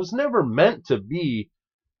was never meant to be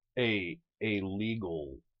a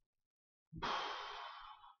legal...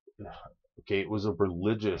 Okay, it was a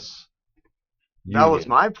religious... union. That was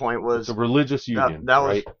my point. It's a religious union.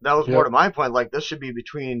 That was more to my point. Like, this should be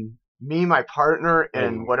between me, my partner,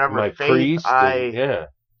 and whatever my faith priest I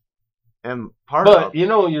am part of. But you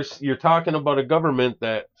know, you're talking about a government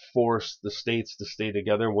that forced the states to stay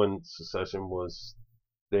together when secession was.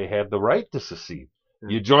 They had the right to secede.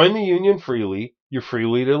 You join the union freely. You're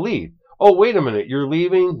freely to leave. Oh, wait a minute. You're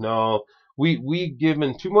leaving? No. We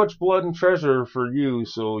given too much blood and treasure for you,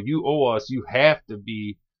 so you owe us. You have to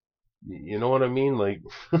be. You know what I mean? Like,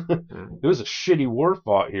 there was a shitty war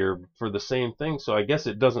fought here for the same thing, so I guess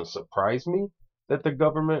it doesn't surprise me that the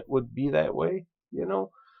government would be that way, you know?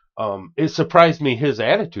 It surprised me his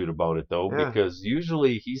attitude about it, though, because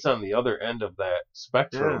usually he's on the other end of that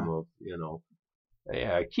spectrum of, you know,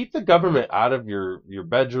 keep the government out of your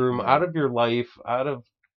bedroom, out of your life, out of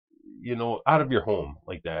your home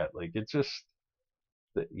like that. Like, it's just,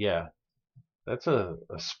 that's a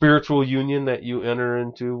spiritual union that you enter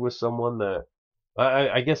into with someone that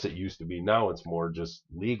I guess it used to be. Now it's more just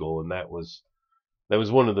legal, and that was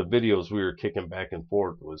one of the videos we were kicking back and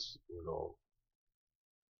forth was, you know,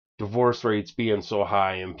 divorce rates being so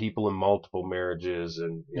high and people in multiple marriages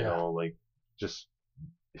and, you know, like, just,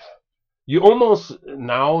 you almost,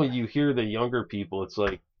 now you hear the younger people, it's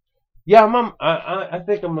like, yeah, Mom, I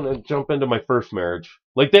think I'm going to jump into my first marriage.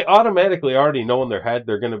 Like, they automatically already know in their head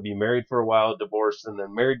they're going to be married for a while, divorced, and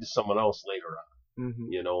then married to someone else later on.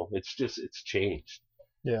 You know, it's changed.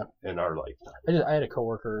 Yeah. In our lifetime. I had a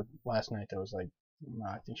coworker last night that was like,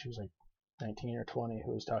 I think she was like 19 or 20,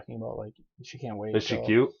 who was talking about, like, she can't wait. Is she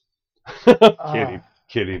cute?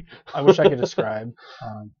 Kidding. I wish I could describe,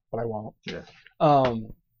 but I won't. Yeah.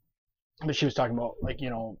 But she was talking about, like, you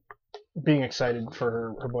know, being excited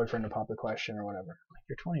for her boyfriend to pop the question or whatever. Like,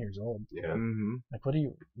 you're 20 years old. Yeah. Like, what do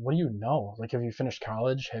you know? Like, have you finished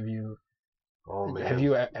college? Have you have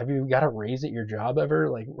you got a raise at your job ever?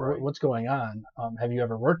 Like, what's going on? Have you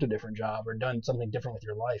ever worked a different job or done something different with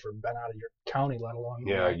your life or been out of your county, let alone?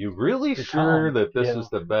 Yeah, you really sure that this is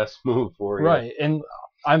the best move for you? Right. And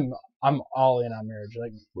I'm all in on marriage.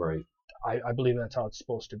 Like, Right. I believe that's how it's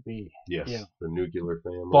supposed to be. Yes. You know? The nuclear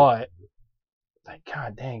family. But like,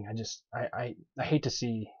 God dang, I hate to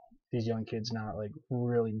see these young kids not like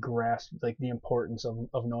really grasp like the importance of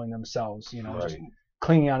knowing themselves. You know, right. just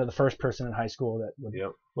clinging on to the first person in high school that would.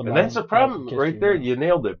 Yep. would And love- that's the problem love right you, there. you know? You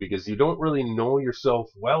nailed it because you don't really know yourself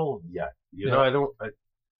well yet. You know,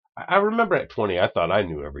 I remember at 20, I thought I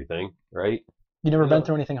knew everything, right? You never Yeah. been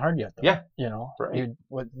through anything hard yet, though. Yeah. You know, Right.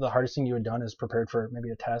 what the hardest thing you had done is prepared for maybe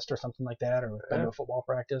a test or something like that, or been to a football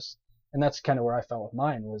practice. And that's kind of where I felt with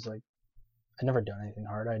mine was like, I'd never done anything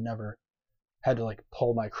hard. I'd never had to like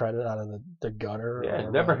pull my credit out of the gutter. Yeah,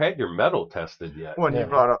 or never like, had your metal tested yet. When you Yeah.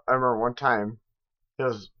 brought up, I remember one time,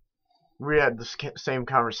 we had this same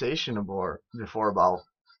conversation before about,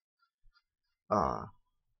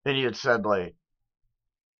 and you had said like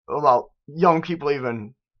about young people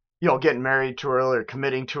even, getting married too early or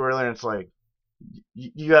committing too early, and it's like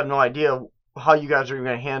you have no idea how you guys are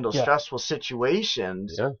going to handle stressful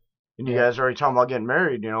situations. Yeah. And you guys are already talking about getting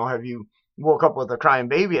married. Have you woke up with a crying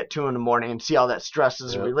baby at 2 a.m. and see how that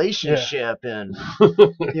stresses a relationship and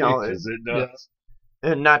Because it does.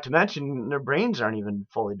 and not to mention their brains aren't even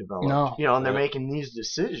fully developed. No. And they're making these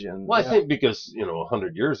decisions. Well, I think because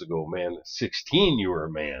 100 years ago, man, at 16 you were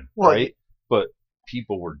a man, Well, right? But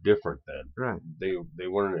people were different then. Right. They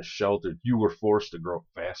weren't as sheltered. You were forced to grow up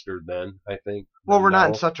faster then, I think. Well, we're not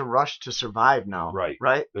in now. such a rush to survive now. Right.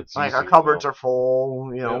 Right? It's Like our easier cupboards now. are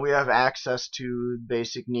full. Yeah. We have access to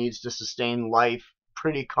basic needs to sustain life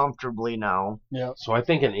pretty comfortably now. Yeah. So I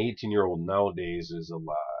think an 18-year-old nowadays is a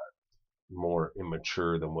lot more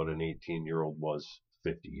immature than what an 18-year-old was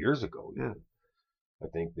 50 years ago. Yeah. I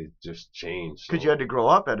think they just changed. Because you had to grow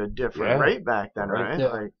up at a different rate back then, Right. right? Yeah.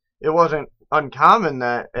 Like it wasn't uncommon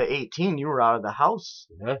that at 18 you were out of the house.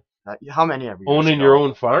 Yeah. How many ever years Owning ago? your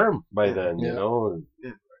own farm by Yeah. then, Yeah.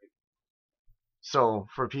 and So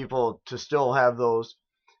for people to still have those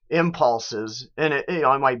impulses, and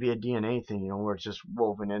it might be a DNA thing, where it's just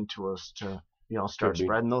woven into us to, start Could be.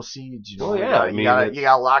 spreading those seeds. Well, yeah, you got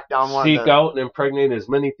to lock down one. seek out and impregnate as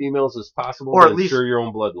many females as possible, Or to at least- ensure your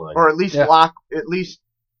own bloodline. Or at least Yeah.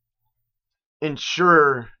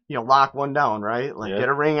 ensure, lock one down, right? Like Yeah. get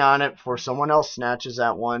a ring on it before someone else snatches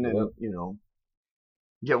that one, and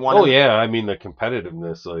get one. Oh yeah, I mean the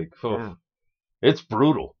competitiveness, like, Yeah. it's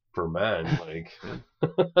brutal for men. Like,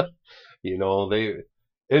 they,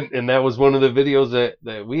 and that was one of the videos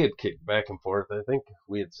that we had kicked back and forth. I think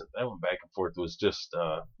we had sent that one back and forth. Was just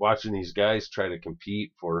watching these guys try to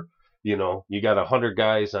compete for, you got 100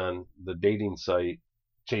 guys on the dating site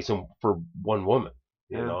chasing for one woman,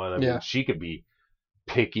 and I mean she could be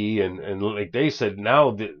picky and like they said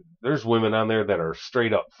now there's women on there that are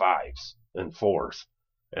straight up 5s and 4s.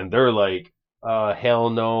 And they're like, hell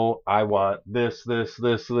no, I want this,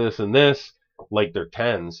 and this, like they're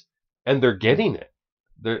 10s, and they're getting it.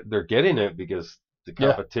 They're getting it because the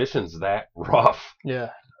competition's that rough.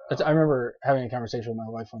 Yeah. I remember having a conversation with my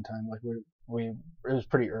wife one time. Like we it was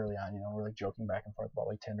pretty early on. We're like joking back and forth about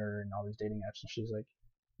like Tinder and all these dating apps, and she's like,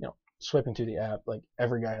 swiping through the app, like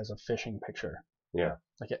every guy has a fishing picture. Yeah.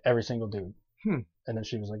 Like every single dude. Hmm. And then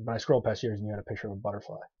she was like, but I scrolled past yours and you had a picture of a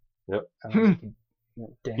butterfly. Yep. And I was like,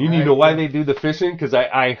 dang, You know why they do the fishing? Because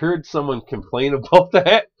I heard someone complain about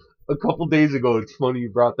that a couple days ago. It's funny you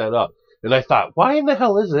brought that up. And I thought, why in the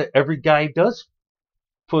hell is it every guy does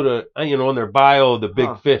put in their bio the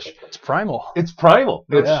big fish? It's primal. It's primal.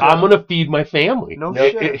 It's Yeah. I'm gonna feed my family. No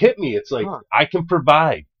it, shit. it hit me. It's like I can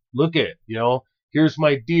provide. Look at here's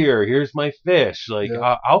my deer. Here's my fish. Like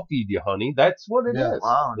I'll feed you, honey. That's what it is.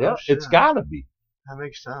 Wow. No Yeah, shit. it's gotta be. That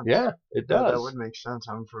makes sense. Yeah, it Yeah, does. that would make sense.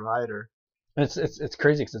 I'm a provider. And it's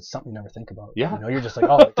crazy because it's something you never think about. Yeah. You're just like,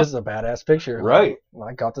 oh, this is a badass picture. Right. Well,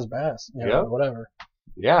 I got this bass. Yeah. Whatever.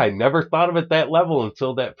 Yeah, I never thought of it that level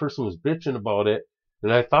until that person was bitching about it.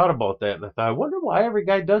 And I thought about that, and I thought, I wonder why every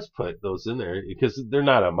guy does put those in there, because they're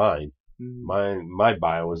not on mine. My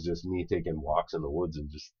bio was just me taking walks in the woods and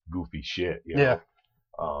just goofy shit. Yeah.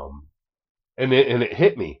 And it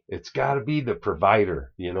hit me. It's got to be the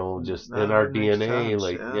provider, just That in our would make DNA. sense,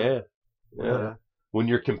 Like, yeah. yeah. When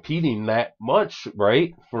you're competing that much,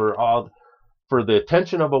 right, for the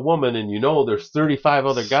attention of a woman, and there's 35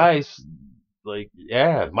 other guys, like,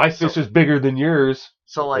 my fish is bigger than yours.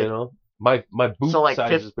 So like, my boot so like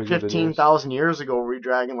size is bigger than yours. 15,000 years ago, were you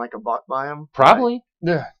dragging like a buck by him? Probably.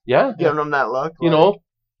 Yeah. Yeah. Giving him that look.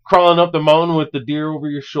 Crawling up the mountain with the deer over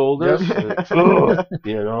your shoulders. Yep. And,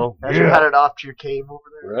 As you're headed off to your cave over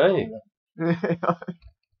there. Right.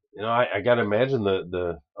 You know, I gotta imagine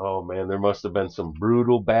oh man, there must have been some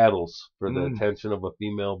brutal battles for the attention of a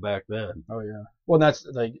female back then. Oh yeah. Well, that's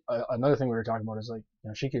like another thing we were talking about is like,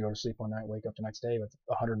 she could go to sleep one night, wake up the next day with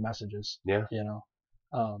 100 messages. Yeah.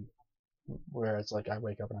 Where it's like I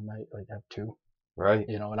wake up and I might like have 2. Right.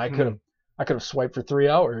 And I could have swiped for 3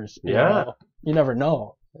 hours. Yeah. You never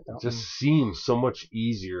know. It just seems so much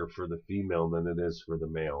easier for the female than it is for the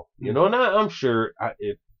male. And I'm sure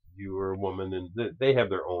if you were a woman, and they have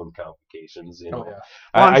their own complications. Oh, yeah.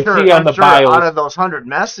 Well, I sure, see on the bios. Out of those 100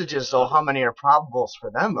 messages, though, how many are probables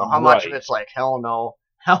for them? Though, how much of it's like hell no?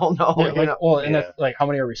 Yeah, that's like how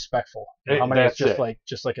many are respectful? How many is just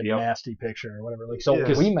like a nasty picture or whatever? Like, so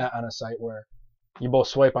we met on a site where you both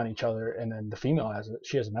swipe on each other, and then the female has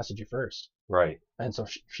a message you first, right? And so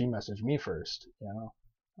she messaged me first,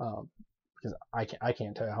 because I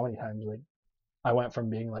can't tell you how many times like I went from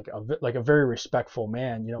being like a very respectful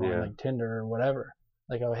man, on like Tinder or whatever,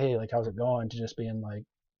 like, oh hey, like how's it going, to just being like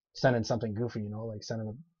sending something goofy, like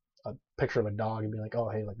sending a picture of a dog and be like, oh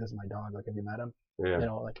hey, like this is my dog, like have you met him?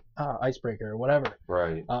 Like icebreaker or whatever.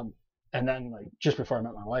 Right. And then like just before I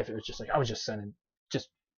met my wife, it was just like I was just sending just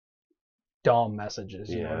dumb messages,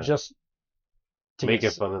 just to make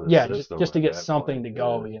it fun of the system. just to get something to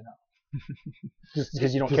go, just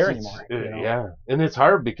because you don't care anymore. Yeah, and it's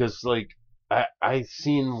hard because like I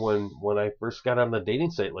seen when I first got on the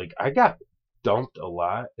dating site, like I got dumped a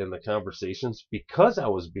lot in the conversations because I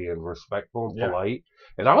was being respectful and polite,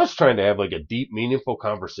 and I was trying to have like a deep, meaningful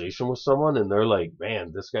conversation with someone, and they're like,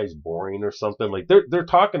 "Man, this guy's boring" or something. Like they're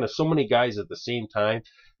talking to so many guys at the same time.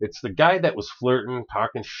 It's the guy that was flirting,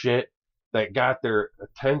 talking shit, that got their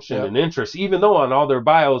attention and interest, even though on all their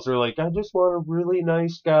bios they're like, I just want a really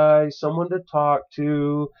nice guy, someone to talk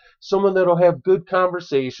to, someone that'll have good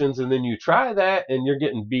conversations, and then you try that and you're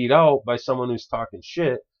getting beat out by someone who's talking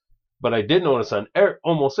shit. But I did notice on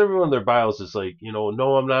almost everyone of their bios is like,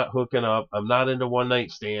 no, I'm not hooking up, I'm not into one night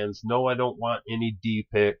stands, no, I don't want any D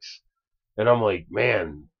pics. And I'm like,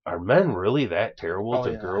 man, are men really that terrible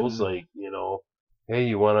to girls? Like, hey,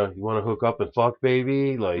 you wanna hook up and fuck,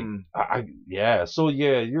 baby? Like, So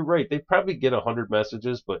you're right. They probably get 100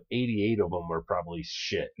 messages, but 88 of them are probably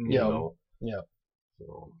shit. Yeah.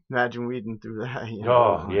 So, imagine weeding through that.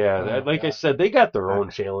 I said, they got their own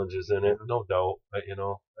challenges in it, no doubt.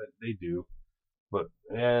 They do. But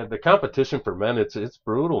yeah, the competition for men, it's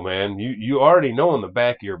brutal, man. You already know in the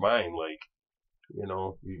back of your mind, like,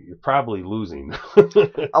 you're probably losing.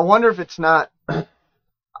 I wonder if it's not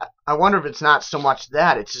so much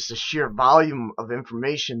that, it's just the sheer volume of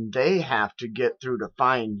information they have to get through to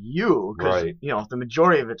find you. Because, the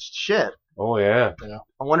majority of it's shit. Oh, yeah.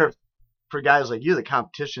 I wonder if for guys like you, the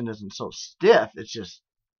competition isn't so stiff. It's just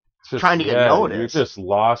trying to get noticed. You're just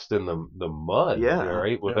lost in the mud,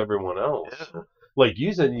 right, with everyone else. Yeah. Like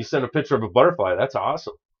you said, you sent a picture of a butterfly. That's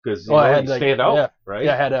awesome. Because you stand out, right?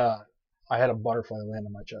 Yeah, I had a butterfly land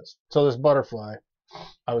on my chest. So this butterfly,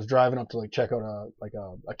 I was driving up to like check out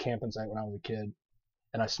a camping site when I was a kid,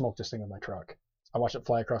 and I smoked this thing with my truck. I watched it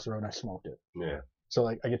fly across the road and I smoked it. Yeah. So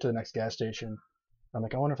like I get to the next gas station, I'm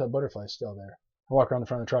like, I wonder if that butterfly's still there. I walk around the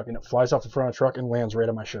front of the truck and it flies off the front of the truck and lands right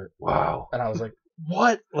on my shirt. Wow. And I was like,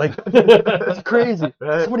 what? Like, that's crazy.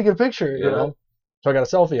 Right? Somebody get a picture, So I got a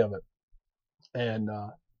selfie of it, and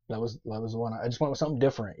that was the one. I just went with something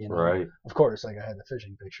different, Right. Of course, like I had the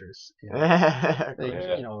fishing pictures.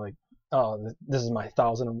 Like, oh, this is my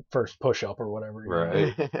 1,001st push-up or whatever.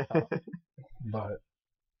 Right. But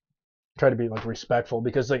try to be like respectful,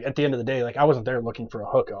 because like at the end of the day, like I wasn't there looking for a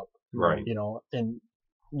hookup. Right. And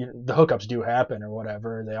the hookups do happen or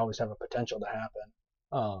whatever. They always have a potential to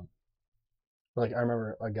happen. Like I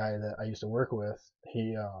remember a guy that I used to work with.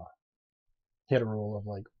 He had a rule of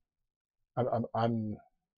like, I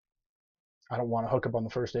don't want to hook up on the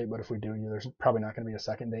first date, but if we do, there's probably not going to be a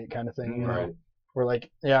second date kind of thing. Right. We're like,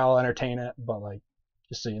 yeah, I'll entertain it, but like,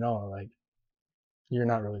 just so you know, like, you're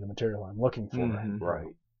not really the material I'm looking for. Mm-hmm.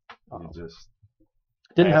 Right. You just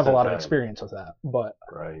didn't have a lot of experience with that, but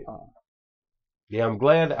right. Yeah, I'm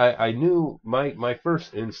glad I knew my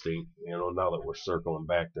first instinct, now that we're circling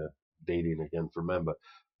back to dating again for men, but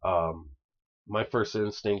my first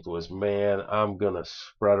instinct was, man, I'm going to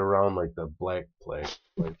spread around like the Black Plague.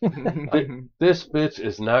 Like, this bitch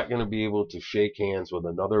is not going to be able to shake hands with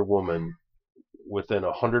another woman within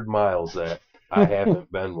 100 miles that I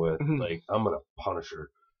haven't been with. Like, I'm going to punish her.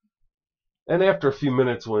 And after a few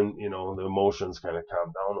minutes, when, the emotions kind of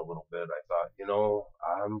calmed down a little bit, I thought,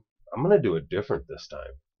 I'm going to do it different this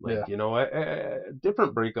time. Like,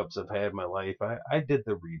 different breakups I've had in my life. I did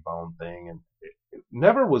the rebound thing, and it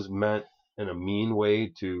never was meant in a mean way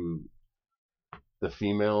to the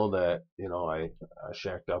female that, I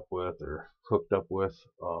shacked up with or hooked up with,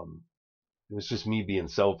 it was just me being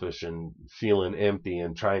selfish and feeling empty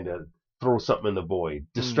and trying to throw something in the void,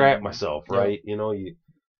 distract myself, right? You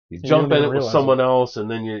jump in it with someone else,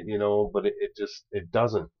 and then but it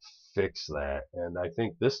doesn't fix that. And I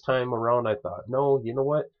think this time around, I thought, no, you know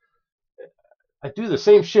what? I do the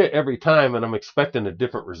same shit every time, and I'm expecting a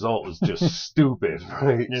different result. Is just stupid,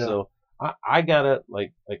 right? Yeah. So I gotta,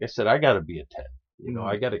 like I said, I gotta be a 10.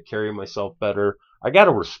 I gotta carry myself better. I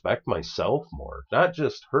gotta respect myself more, not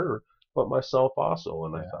just her, but myself also.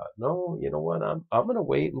 And I thought, no, you know what? I'm gonna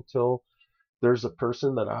wait until there's a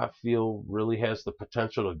person that I feel really has the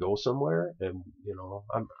potential to go somewhere. And,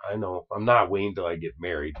 I know I'm not waiting till I get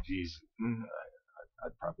married. Jeez,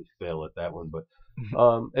 I'd probably fail at that one, but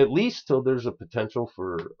at least till there's a potential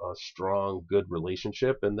for a strong, good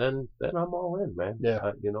relationship. And then I'm all in, man.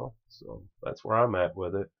 Yeah. So that's where I'm at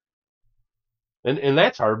with it. And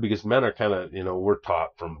that's hard because men are kind of, we're taught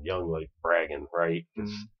from young, like bragging, right?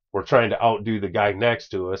 We're trying to outdo the guy next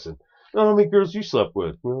to us. And how many girls you slept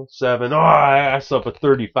with? 7. Oh, I slept with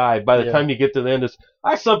 35. By the time you get to the end,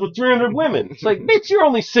 I slept with 300 women. It's like, bitch, you're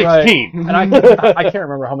only 16. Right. And I can't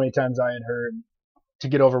remember how many times I had heard, to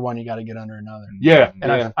get over one, you got to get under another. Yeah.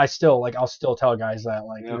 And I still, I'll still tell guys that,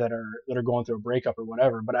 that are going through a breakup or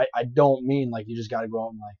whatever. But I don't mean like you just got to go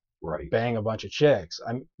out and bang a bunch of chicks.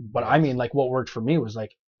 I mean like what worked for me was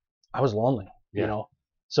like I was lonely,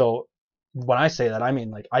 So when I say that, I mean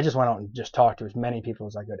like I just went out and just talked to as many people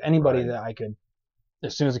as I could. Anybody that I could.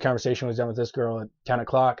 As soon as the conversation was done with this girl at 10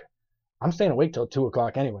 o'clock, I'm staying awake till 2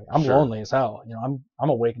 o'clock anyway. I'm lonely as hell. I'm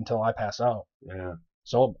awake until I pass out. Yeah.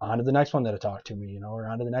 So on to the next one that would talk to me, or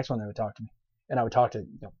on to the next one that would talk to me. And I would talk to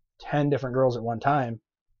 10 different girls at one time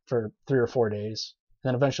for 3 or 4 days. And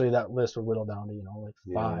then eventually that list would whittle down to, like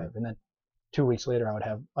 5. And then 2 weeks later I would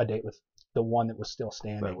have a date with the one that was still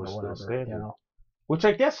standing or whatever, Which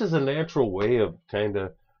I guess is a natural way of kind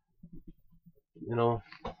of,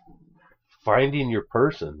 finding your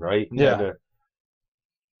person, right? Yeah.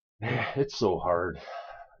 It's so hard.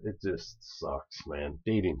 It just sucks, man.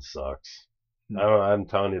 Dating sucks. I'm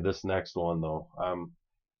telling you, this next one though,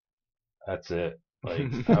 that's it.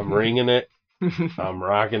 Like I'm ringing it. I'm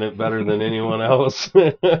rocking it better than anyone else.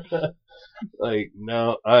 Like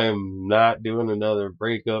no, I am not doing another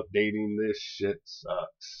breakup dating. This shit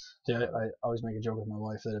sucks. Yeah, I always make a joke with my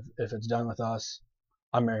wife that if it's done with us,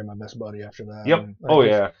 I'm marrying my best buddy after that. Yep.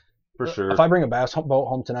 Yeah. For sure. If I bring a bass boat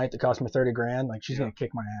home tonight that cost me $30,000, like she's gonna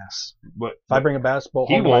kick my ass. But if I bring a bass boat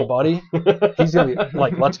home to my buddy, he's gonna be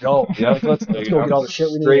like, "Let's go, let's go get all the shit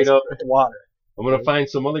we need at the water." I'm gonna find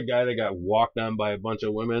some other guy that got walked on by a bunch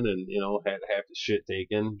of women and had half the shit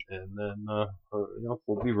taken, and then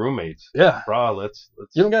we'll be roommates. Yeah, bro. Let's.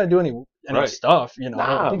 You don't gotta do any stuff,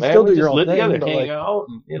 Nah, you can man, still do your own live thing, together, but hang out,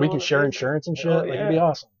 and, we can share insurance and shit. Like it'd be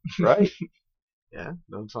awesome, right? Yeah,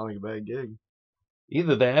 doesn't sound like a bad gig.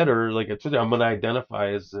 Either that or like I said, I'm gonna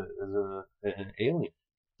identify as an alien.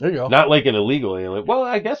 There you go. Not like an illegal alien. Well,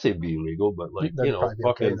 I guess it'd be illegal, but like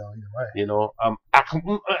fucking,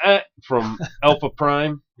 okay, from Alpha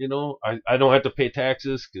Prime. I don't have to pay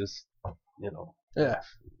taxes because, Yeah.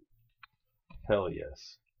 Hell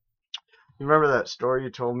yes. You remember that story you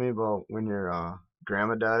told me about when your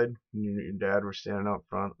grandma died and your dad were standing out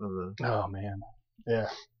front of the? Oh man. Yeah.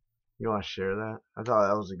 You want to share that? I thought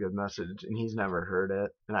that was a good message, and he's never heard it.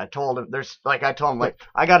 And I told him, I told him,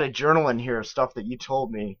 I got a journal in here of stuff that you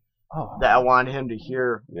told me that I wanted him to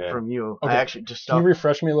hear from you. Okay. I actually just Can you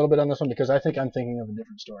refresh me a little bit on this one because I think I'm thinking of a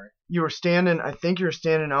different story. I think you were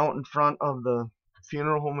standing out in front of the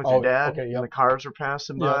funeral home with your dad, and the cars were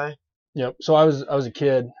passing by. Yep. So I was a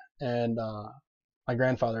kid, and my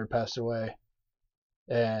grandfather had passed away,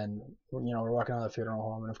 and we're walking out of the funeral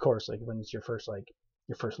home, and of course, like when it's your first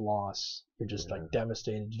loss, you're just like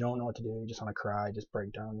devastated. You don't know what to do. You just want to cry, just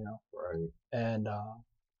break down, Right. And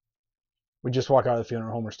we just walk out of the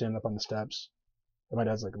funeral home. We're standing up on the steps, and my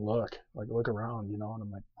dad's like, look around, and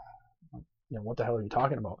I'm like, what the hell are you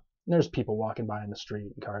talking about? And there's people walking by in the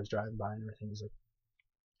street and cars driving by and everything. He's like,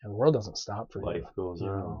 the world doesn't stop for you. Life goes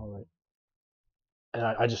on. And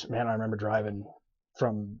I remember driving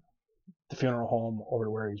from the funeral home over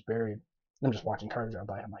to where he's buried. And I'm just watching cars drive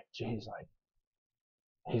by. I'm like, geez, like,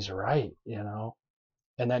 he's right,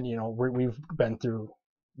 And then, we've been through,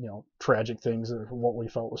 tragic things or what we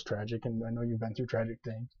felt was tragic. And I know you've been through tragic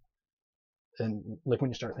things. And like when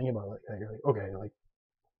you start thinking about it like that, you're like, okay, like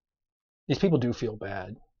these people do feel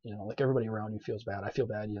bad, like everybody around you feels bad. I feel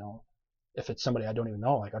bad, if it's somebody I don't even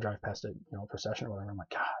know, like I'll drive past a, procession or whatever. I'm like,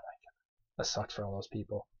 God, that sucks for all those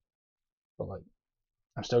people. But like,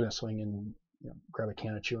 I'm still going to swing in grab a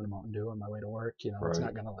can of chew and a Mountain Dew on my way to work. It's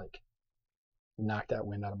not gonna like knock that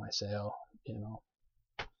wind out of my sail.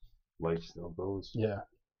 Life still goes. Yeah.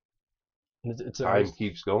 And it's time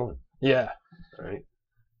keeps going. Yeah. Right.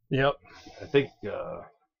 Yep. I think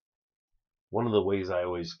one of the ways I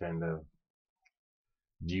always kind of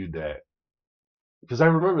viewed that, because I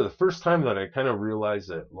remember the first time that I kind of realized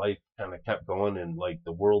that life kind of kept going and like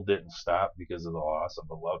the world didn't stop because of the loss of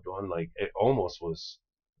a loved one. Like it almost was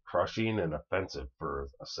crushing and offensive for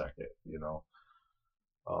a second.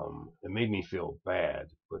 It made me feel bad,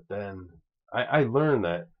 but then I learned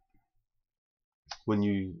that when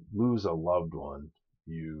you lose a loved one,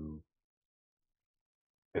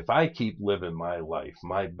 if I keep living my life,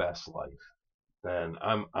 my best life, then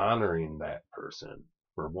I'm honoring that person,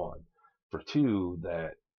 for one. For two,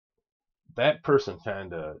 that person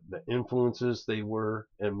kind of, the influences they were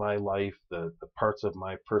in my life, the parts of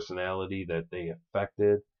my personality that they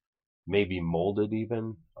affected, maybe molded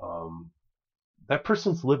even, that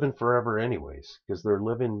person's living forever anyways, because they're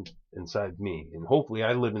living inside me. And hopefully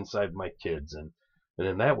I live inside my kids, and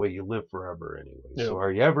in that way you live forever anyway. Yeah. So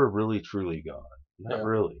are you ever really truly gone? Not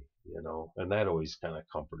really, and that always kind of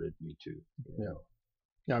comforted me too. Yeah,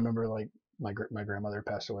 I remember like my grandmother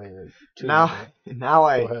passed away.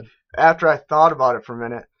 After I thought about it for a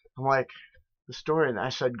minute, I'm like, the story, and I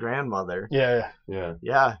said grandmother. Yeah.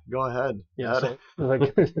 Go ahead. Yeah, so,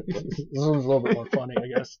 like this one's a little bit more funny, I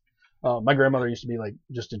guess. My grandmother used to be like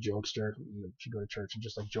just a jokester. She'd go to church and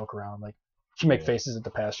just like joke around. Like she'd make faces at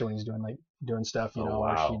the pastor when he's doing stuff,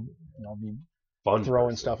 or she'd be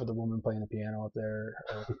throwing stuff at the woman playing the piano up there,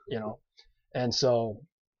 And so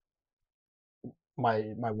my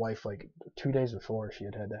wife, like 2 days before, she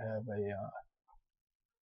had to have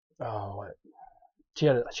she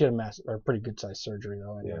had a massive or pretty good sized surgery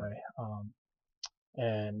though anyway.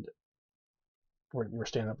 And we're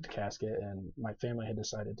standing up at the casket, and my family had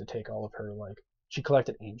decided to take all of her, like, she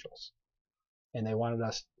collected angels, and they wanted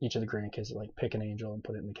us, each of the grandkids, to like pick an angel and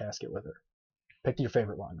put it in the casket with her. Pick your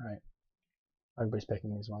favorite one, right? Everybody's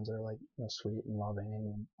picking these ones that are like sweet and loving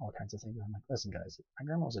and all kinds of things. I'm like, listen guys, my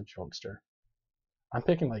grandma was a jokester. I'm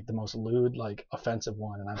picking like the most lewd, like offensive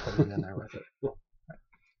one, and I'm putting it in there with it. Right.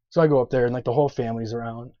 So I go up there, and like the whole family's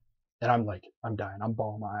around, and I'm dying. I'm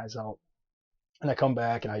bawling my eyes out. And I come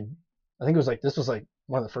back, and I think this was like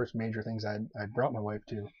one of the first major things I brought my wife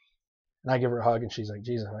to. And I give her a hug, and she's like,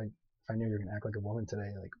 Jesus, if I knew you were going to act like a woman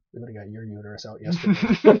today, like, we would have got your uterus out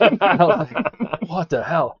yesterday. I was like, what the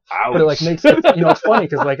hell? Ouch. But it like makes it, it's funny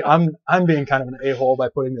because like I'm being kind of an a-hole by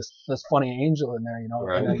putting this funny angel in there,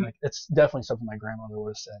 Right. And then, like, it's definitely something my grandmother would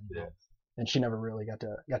have said. Yeah. And she never really got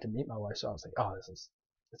to meet my wife, so I was like, oh,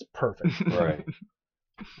 it's perfect. Right.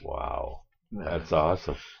 Wow. That's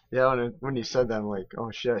awesome. Yeah, when you said that, I'm like,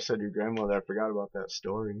 oh shit, I said your grandmother. I forgot about that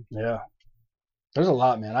story. Yeah. There's a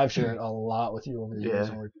lot, man. I've shared a lot with you over the years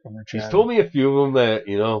when we're chatting. He's told me a few of them that,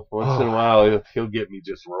 once in a while he'll get me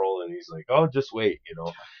just rolling. He's like, oh, just wait,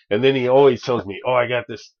 And then he always tells me, oh, I got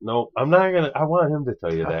this. No, I'm not going to. I want him to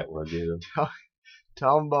tell you that one,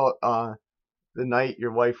 Tell him about the night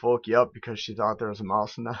your wife woke you up because she thought there was a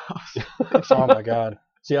mouse in the house. Oh, my God.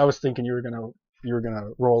 See, I was thinking you were gonna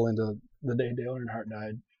roll into the day Dale Earnhardt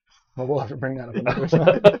died. Well, we'll have to bring that up another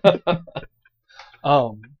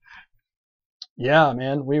time. Yeah,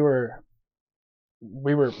 man, we were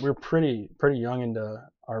pretty young into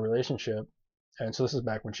our relationship, and so this is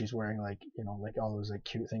back when she's wearing like all those like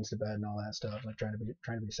cute things to bed and all that stuff, like trying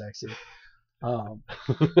to be sexy.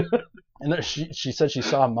 And then she said she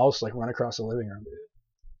saw a mouse like run across the living room.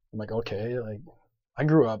 I'm like, okay, like I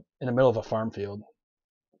grew up in the middle of a farm field.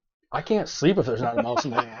 I can't sleep if there's not a mouse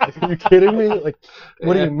in there. Like, are you kidding me? Like,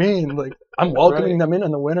 what do you mean? Like, I'm welcoming them in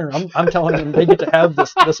the winter. I'm telling them they get to have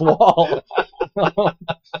this wall.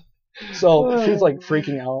 So she's like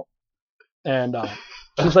freaking out, and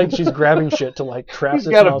she's grabbing shit to like trap. He's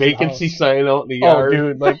got a vacancy sign out in the yard. Oh,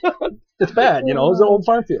 dude, like it's bad. It was an old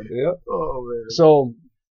farm field. Yeah. Oh man. So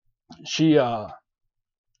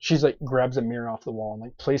she's like grabs a mirror off the wall and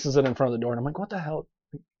like places it in front of the door, and I'm like, what the hell?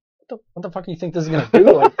 What the fuck do you think this is gonna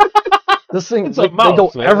do? Like, this thing, it's like, they go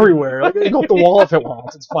everywhere. Like, they go up the wall if it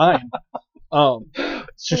wants. It's fine. So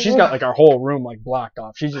she's got like our whole room like blocked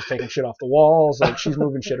off. She's just taking shit off the walls. Like she's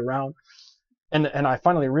moving shit around. And I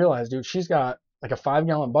finally realized, dude, she's got like a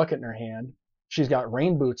 5-gallon bucket in her hand. She's got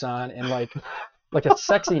rain boots on and like a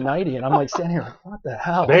sexy nightie. And I'm like standing here like, what the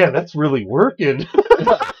hell? Man, that's really working.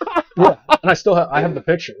 Yeah. And I have the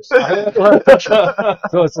pictures. I still have the pictures.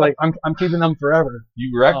 So it's like I'm keeping them forever.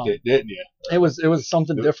 You wrecked it, didn't you? It was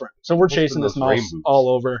something different. So we're chasing this mouse all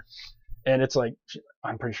over, and it's like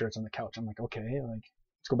I'm pretty sure it's on the couch. I'm like, okay, like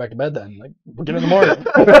let's go back to bed then. Like, we'll get in the morning.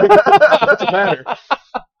 What's the matter?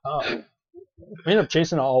 We ended up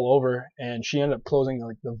chasing it all over, and she ended up closing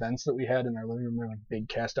like the vents that we had in our living room. They're like big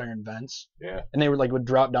cast iron vents. Yeah. And they were like would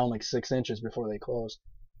drop down like 6 inches before they closed.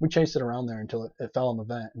 We chased it around there until it fell in the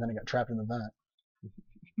vent, and then it got trapped in the vent.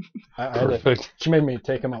 She made me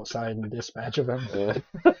take him outside and dispatch of him. Yeah.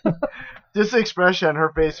 Just the expression on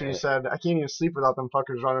her face when you said, "I can't even sleep without them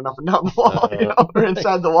fuckers running up and down the wall." You know, or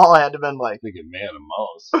inside the wall, I had to been like, Thinking man and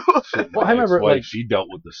mouse. Shit, Well, I remember, ex-wife, like- she dealt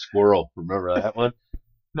with the squirrel. Remember that one?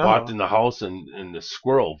 "No." Walked in the house and the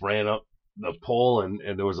squirrel ran up the pole and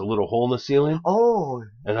there was a little hole in the ceiling. Oh,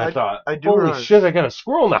 And I thought, I do holy remember. shit, I got a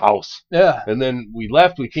squirrel in the house. Yeah. And then we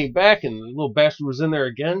left, we came back, and the little bastard was in there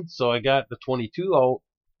again. So I got the 22 out,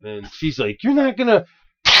 and she's like, "You're not gonna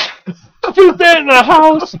shoot that in the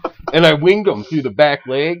house!" And I winged him through the back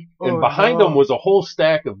leg, and behind him was a whole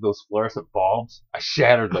stack of those fluorescent bulbs. I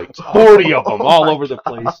shattered like 40 of them all over the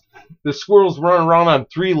place. The squirrel's running around on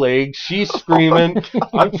 3 legs. She's screaming.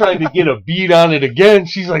 I'm trying to get a bead on it again.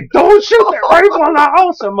 She's like, "Don't shoot that rifle in the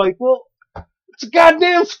house!" I'm like, "Well, it's a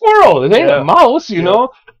goddamn squirrel. It ain't a mouse, you know?"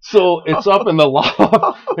 So it's up in the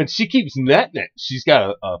loft, and she keeps netting it. She's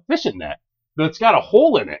got a fishing net, but it's got a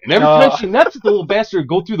hole in it. And every time she nets it, the little bastard would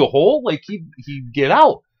go through the hole like he'd get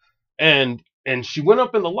out. And she went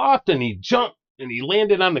up in the loft, and he jumped, and he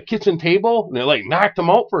landed on the kitchen table, and it like knocked him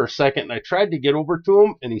out for a second. And I tried to get over to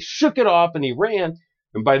him, and he shook it off, and he ran.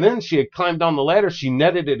 And by then, she had climbed down the ladder. She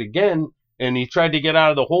netted it again, and he tried to get out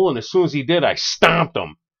of the hole. And as soon as he did, I stomped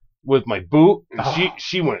him with my boot, and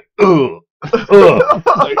she went, ugh,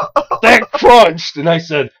 like, that crunched, and I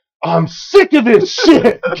said, "I'm sick of this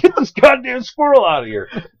shit. Get this goddamn squirrel out of here."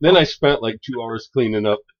 Then I spent like 2 hours cleaning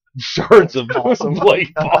up shards of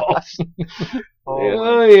light balls.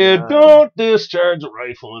 Oh yeah, God. don't discharge a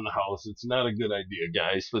rifle in the house. It's not a good idea,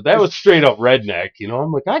 guys. But that was straight up redneck, you know.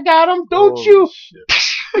 I'm like, "I got him, don't Holy you?" shit.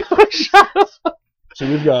 So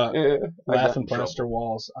we've got Yeah, I got lath in and plaster trouble.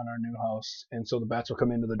 walls on our new house, and so the bats will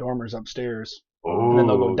come into the dormers upstairs, Oh, and then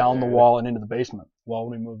they'll go down the yeah. wall and into the basement. Well,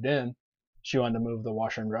 when we moved in, she wanted to move the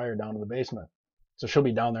washer and dryer down to the basement, so she'll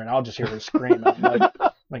be down there, and I'll just hear her scream. I'm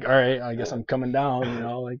like, all right, I guess I'm coming down, you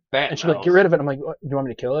know, like. Bat And she'll be like, mouse. "Get rid of it." I'm like, "What, do you want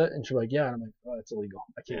me to kill it?" And she'll be like, "Yeah." And I'm like, "Oh, it's illegal.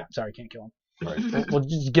 I can't. Yeah. Sorry, I can't kill him." Right. Well,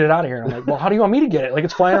 just get it out of here. And I'm like, "Well, how do you want me to get it? Like,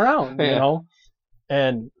 it's flying around, you Yeah. know?"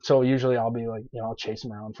 And so usually I'll be like, I'll chase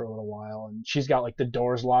him around for a little while, and she's got like the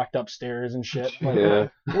doors locked upstairs and shit. Like, Yeah.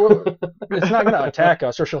 it's not gonna attack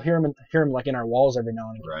us, or she'll hear him like in our walls every now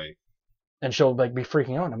and again, Right. and she'll like be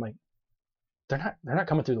freaking out. And I'm like, they're not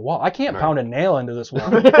coming through the wall. I can't Right. pound a nail into this wall.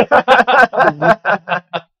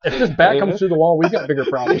 If this bat comes through the wall, we've got bigger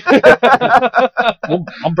problems.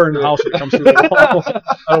 I'll burn the house if it comes through the wall.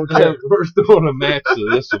 I don't care. We're throwing a match to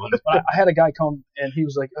this one. I had a guy come, and he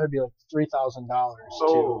was like, "It'd be like $3,000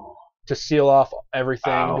 to seal off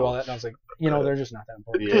everything and do all that." And I was like, they're just not that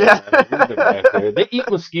important. Yeah, leave it back there. They eat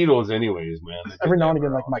mosquitoes anyways, man. Every now and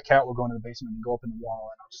again, like my cat will go into the basement and go up in the wall,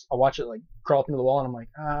 and I'll watch it like crawl up into the wall, and I'm like,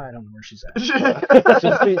 I don't know where she's at.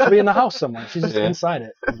 She'll be in the house somewhere. She's just inside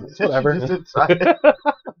it. It's whatever. Just inside.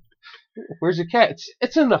 Where's your cat?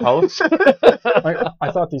 It's in the house.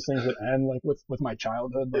 I thought these things would end like with my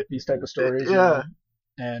childhood, like these type of stories. Yeah.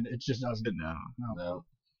 And it just doesn't. No.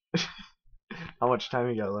 How much time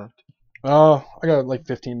you got left? Oh, I got like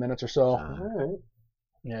 15 minutes or so. All right.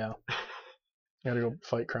 Yeah. Gotta go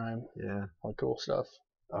fight crime. Yeah. All cool stuff.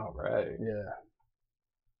 All right. Yeah.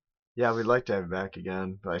 Yeah, we'd like to have it back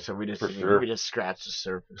again, but I said we just For sure. we just scratched the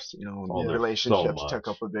surface, and Oh, there's relationships so took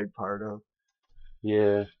much. up a big part of.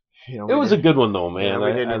 Yeah. It It was a good one though, man. Yeah,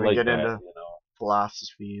 we didn't I even like get that, into- you know.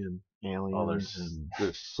 philosophy and aliens. Oh, and,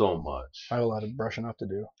 there's so much. I have a lot of brushing up to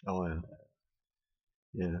do. oh yeah.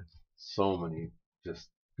 Yeah. So many just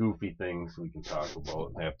goofy things we can talk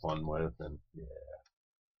about and have fun with, and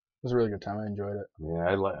It was a really good time. I enjoyed it. yeah,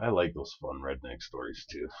 I like those fun redneck stories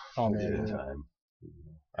too. Oh It's a man, good yeah. time.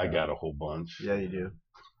 I got a whole bunch. Yeah, you do.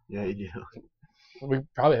 Yeah, you do. We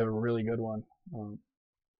probably have a really good one.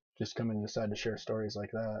 Just come and decide to share stories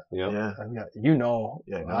like that. Yep. Yeah. I've got, Yeah, I know.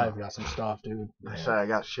 I've got some stuff, dude. I said I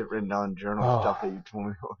got shit written down in journal Oh. stuff that you told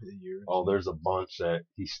me over the years. Oh, there's a bunch that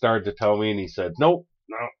he started to tell me, and he said, "Nope,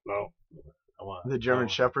 no." I want The German I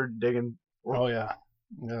want- Shepherd digging Oh yeah,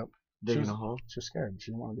 yep. digging She's- a hole. She was scared.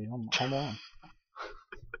 She didn't want to be home alone.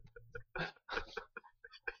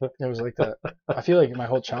 It was like that. I feel like my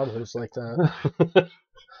whole childhood was like that.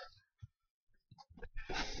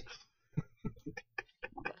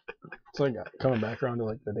 It's like coming back around to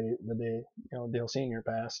like the day Dale Senior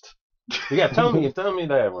passed. Yeah, tell me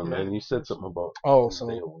that one, man. You said something about Oh, so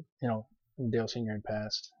Dale. Dale Senior had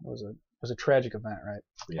passed. It was a was a tragic event, right?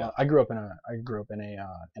 Yeah. I grew up in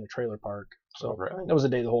a trailer park, so Right. that was the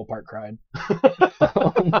day the whole park cried.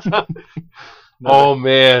 Oh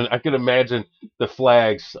man, I can imagine the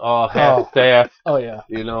flags, all half staff. Oh yeah.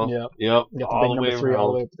 You know. Yep. Yep. You got the all big the number way 3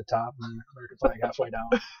 all the around. way up at the top, and the American flag halfway down.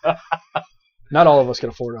 Not all of us could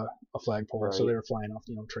afford a flagpole, so Right. they were flying off,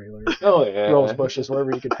 trailers, Oh yeah. rose bushes,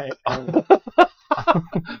 wherever you could hang.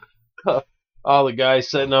 All the guys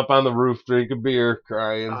sitting up on the roof drinking beer,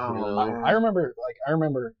 crying. Oh, you know. man. I remember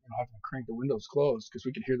having to crank the windows closed because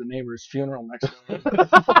we could hear the neighbor's funeral next door.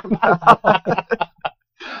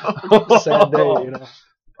 Sad day,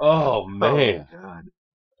 Oh man.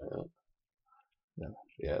 Oh, God.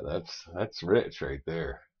 Yeah, that's rich right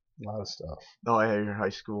there. A lot of stuff. Oh, I had your high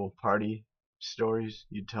school party stories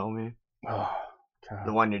you'd tell me. Oh, God.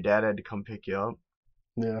 The one your dad had to come pick you up.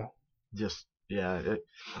 Yeah. Just, yeah.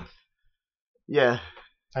 Yeah.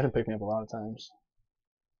 I didn't pick me up a lot of times.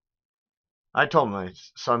 I told my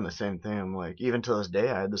son the same thing. I'm like, even to this day,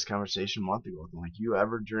 I had this conversation a month ago with him. Like, you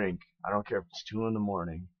ever drink, I don't care if it's 2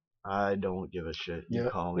 a.m, I don't give a shit. You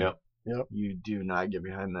Yep. call me. Yep. You do not get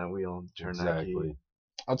behind that wheel and turn that key. Exactly.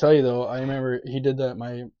 I'll tell you though, I remember he did that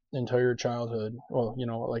my entire childhood. Well,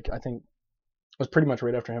 I think it was pretty much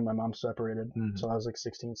right after him and my mom separated. Mhm. So I was like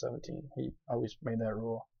 16, 17. He always made that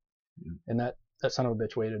rule. Mhm. And that son of a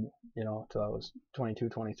bitch waited, till I was 22,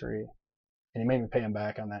 23. And he made me pay him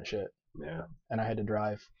back on that shit. Yeah. And I had to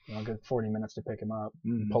drive, a good 40 minutes to pick him up,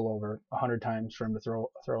 Mhm. pull over 100 times for him to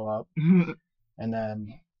throw up. And then,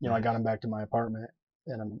 I got him back to my apartment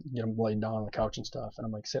and I'm get him laid down on the couch and stuff. And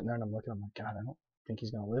I'm like sitting there and I'm looking, I'm like, God, I don't think he's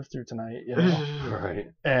going to live through tonight. Right.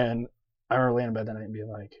 And I remember laying in bed that night and being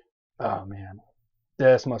like, oh man,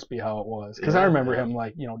 this must be how it was. Because I remember him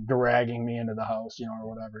dragging me into the house, or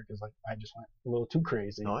whatever. Because I just went a little too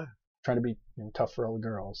crazy, Oh, yeah. trying to be tough for all the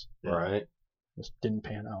girls. Yeah. Right. Just didn't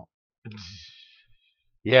pan out.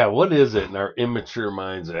 Yeah, what is it in our immature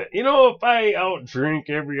minds that, if I outdrink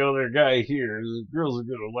every other guy here, the girls are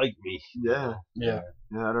going to like me. Yeah. Yeah.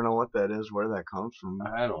 Yeah, I don't know what that is, where that comes from.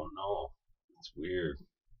 I don't know. It's weird.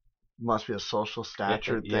 Must be a social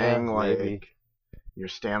stature Yeah, thing, like maybe. your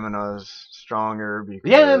stamina's stronger because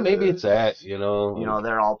Yeah, maybe it's that,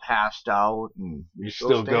 they're all passed out and You're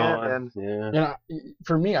still going. standing. Yeah.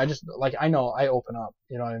 For me, I just I know I open up.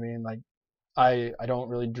 You know what I mean? Like I don't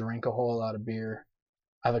really drink a whole lot of beer.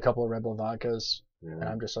 I have a couple of Red Bull vodkas, and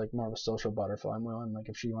I'm just more of a social butterfly. I'm willing,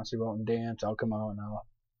 if she wants to go out and dance, I'll come out and I'll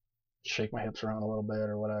shake my hips around a little bit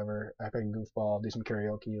or whatever. I can goofball, do some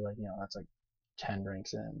karaoke. That's 10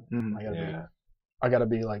 drinks in. Mhm. I gotta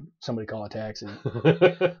be like somebody call a taxi.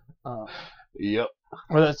 Yep.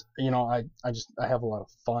 Well, that's I have a lot of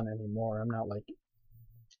fun anymore. I'm not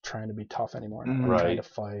trying to be tough anymore. I'm not trying to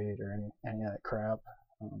fight or any of that crap.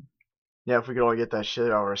 Yeah, if we could all get that shit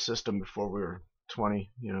out of our system before we were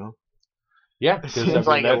 20, Yeah, It because seems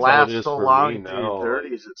like it that's how lasts it is so for long me into now. your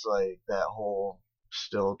 30s. It's like that whole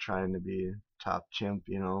still trying to be top chimp,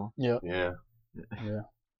 Yeah. Yeah. Yeah.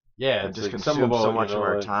 Yeah, It it's just like some consumes of so much of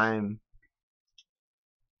our time.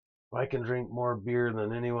 I can drink more beer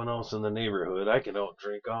than anyone else in the neighborhood. I can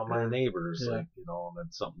outdrink all my neighbors. Yeah.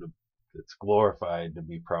 That's something that's glorified to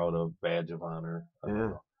be proud of, badge of honor. I don't Yeah.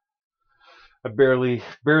 know. I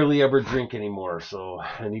barely ever drink anymore. So,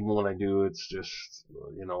 and even when I do, it's just,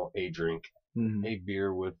 a drink, Mhm. a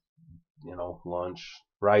beer with, lunch,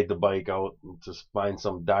 ride the bike out and just find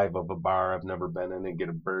some dive of a bar I've never been in and get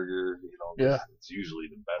a burger. Yeah. It's usually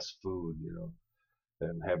the best food,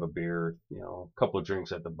 and have a beer, a couple of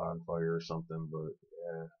drinks at the bonfire or something. But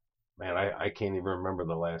yeah, man, I can't even remember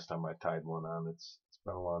the last time I tied one on. It's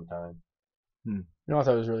been a long time. I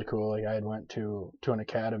thought it was really cool. I had went to an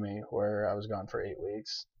academy where I was gone for 8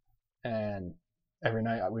 weeks, and every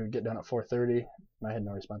night we would get done at 4:30. I had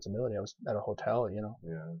no responsibility. I was at a hotel, Yeah.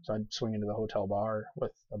 So I'd swing into the hotel bar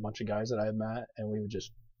with a bunch of guys that I had met, and we would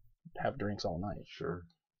just have drinks all night. Sure.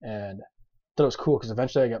 And I thought it was cool because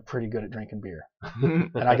eventually I got pretty good at drinking beer.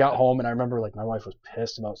 And I got home and I remember my wife was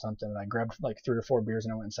pissed about something, and I grabbed 3 or 4 beers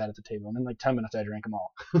and I went and sat at the table, and in 10 minutes I drank them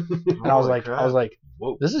all. And I was like,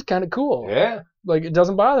 Whoa. this is kind of cool. Yeah. It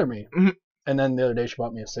doesn't bother me. Mhm. And then the other day she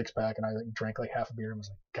bought me a 6-pack, and I drank half a beer and was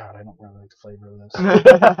like, God, I don't really like the flavor of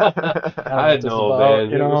this. I know, man.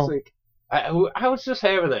 You know? It was like, I was just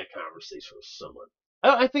having that conversation with someone.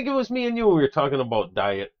 I think it was me and you. We were talking about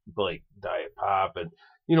diet pop, and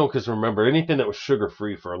because remember, anything that was sugar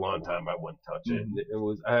free for a long time, I wouldn't touch it.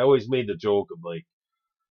 And I always made the joke of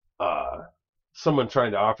someone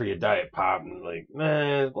trying to offer you diet pop and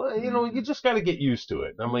you just got to get used to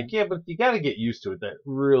it. And I'm like, yeah, but you got to get used to it. That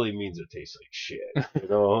really means it tastes like shit,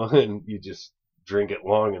 and you just drink it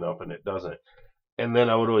long enough and it doesn't. And then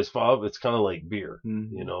I would always follow up. It's kind of like beer,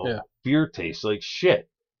 Mm-hmm. you know. Yeah. Beer tastes like shit.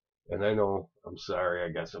 And I know, I'm sorry, I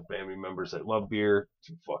got some family members that love beer.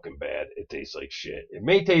 It's fucking bad. It tastes like shit. It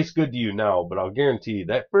may taste good to you now, but I'll guarantee you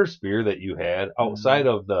that first beer that you had outside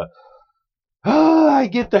of the, I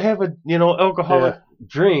get to have a, alcoholic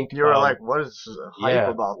drink. You were like, what is the hype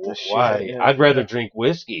about this why? shit? I'd rather drink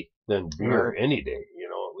whiskey than beer Right. any day.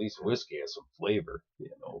 At least whiskey has some flavor.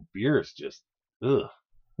 Beer is just, ugh.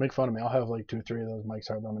 Make fun of me. I'll have like 2-3 of those Mike's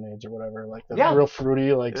Hard Lemonades or whatever, like the Yeah. real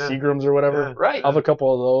fruity, like Yeah. Seagrams or whatever. Yeah. Right. I'll have a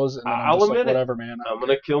couple of those, and then I'm I'll just like, admit it. whatever, man. I'm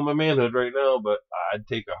gonna kill my manhood right now, but I'd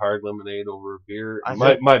take a hard lemonade over a beer. I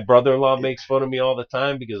My think- my brother-in-law makes fun of me all the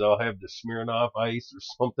time because I'll have the Smirnoff Ice or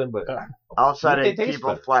something, but Outside They of taste people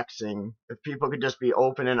better. flexing, if people could just be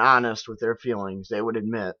open and honest with their feelings, they would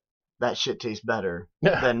admit that shit tastes better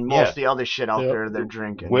than most of the other shit out Yep. there they're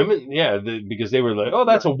drinking. women, because they were like, "Oh,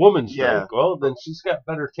 that's a woman's Yeah. drink." Well, then she's got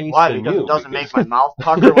better taste Why? than Because you. it doesn't make my mouth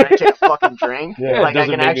pucker when I take a fucking drink. Yeah, Like it I doesn't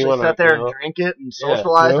can make me actually wanna, sit there and drink it and Yeah.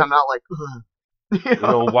 socialize. Yep. I'm not like,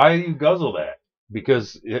 ugh. why do you guzzle that?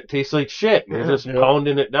 Because it tastes like shit. You're Yeah. just Yeah.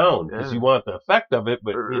 pounding it down because Yeah. you want the effect of it,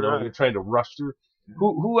 but Right. you're trying to rush through.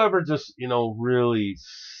 Whoever just really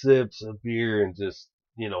sips a beer and just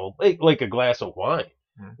like a glass of wine.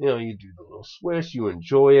 Yeah. You do the little swish, you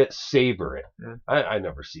enjoy it, savor it. Yeah. I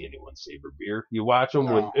never see anyone savor beer. You watch them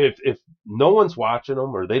No. if no one's watching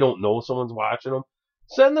them or they don't know someone's watching them.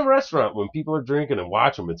 Send the restaurant when people are drinking and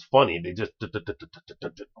watch them. It's funny. They just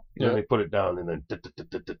Yeah. they put it down and then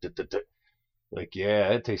like, yeah,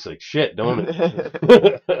 it tastes like shit, don't it?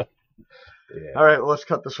 Yeah. All right, well, let's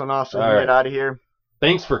cut this one off so we All can right. get out of here.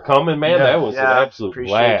 Thanks for coming, man. Yeah, That was an absolute appreciate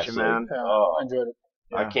blast. you, man. Yeah, oh, I enjoyed it.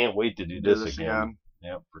 I Yeah. can't wait to do Do this again.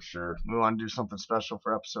 Yeah, for sure. We want to do something special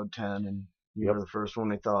for episode 10, and you Yep. were the first one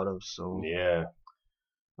we thought of. So, Yeah,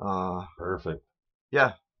 perfect.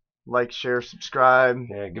 yeah, like, share, subscribe,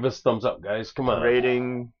 Yeah, give us a thumbs up, guys. Come on.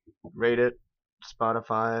 rate it.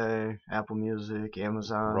 Spotify, Apple Music,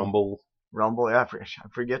 Amazon, Rumble. Yeah, I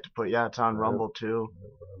forget to put. Yeah, it's on Yep. Rumble too.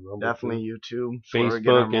 Rumble Definitely too. YouTube. It's where we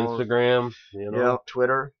get our Facebook, most- Instagram. Yeah,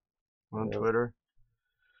 Twitter. On Yeah. Twitter.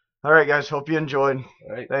 All right, guys. Hope you enjoyed. All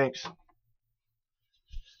right. Thanks.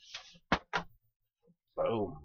 Boom.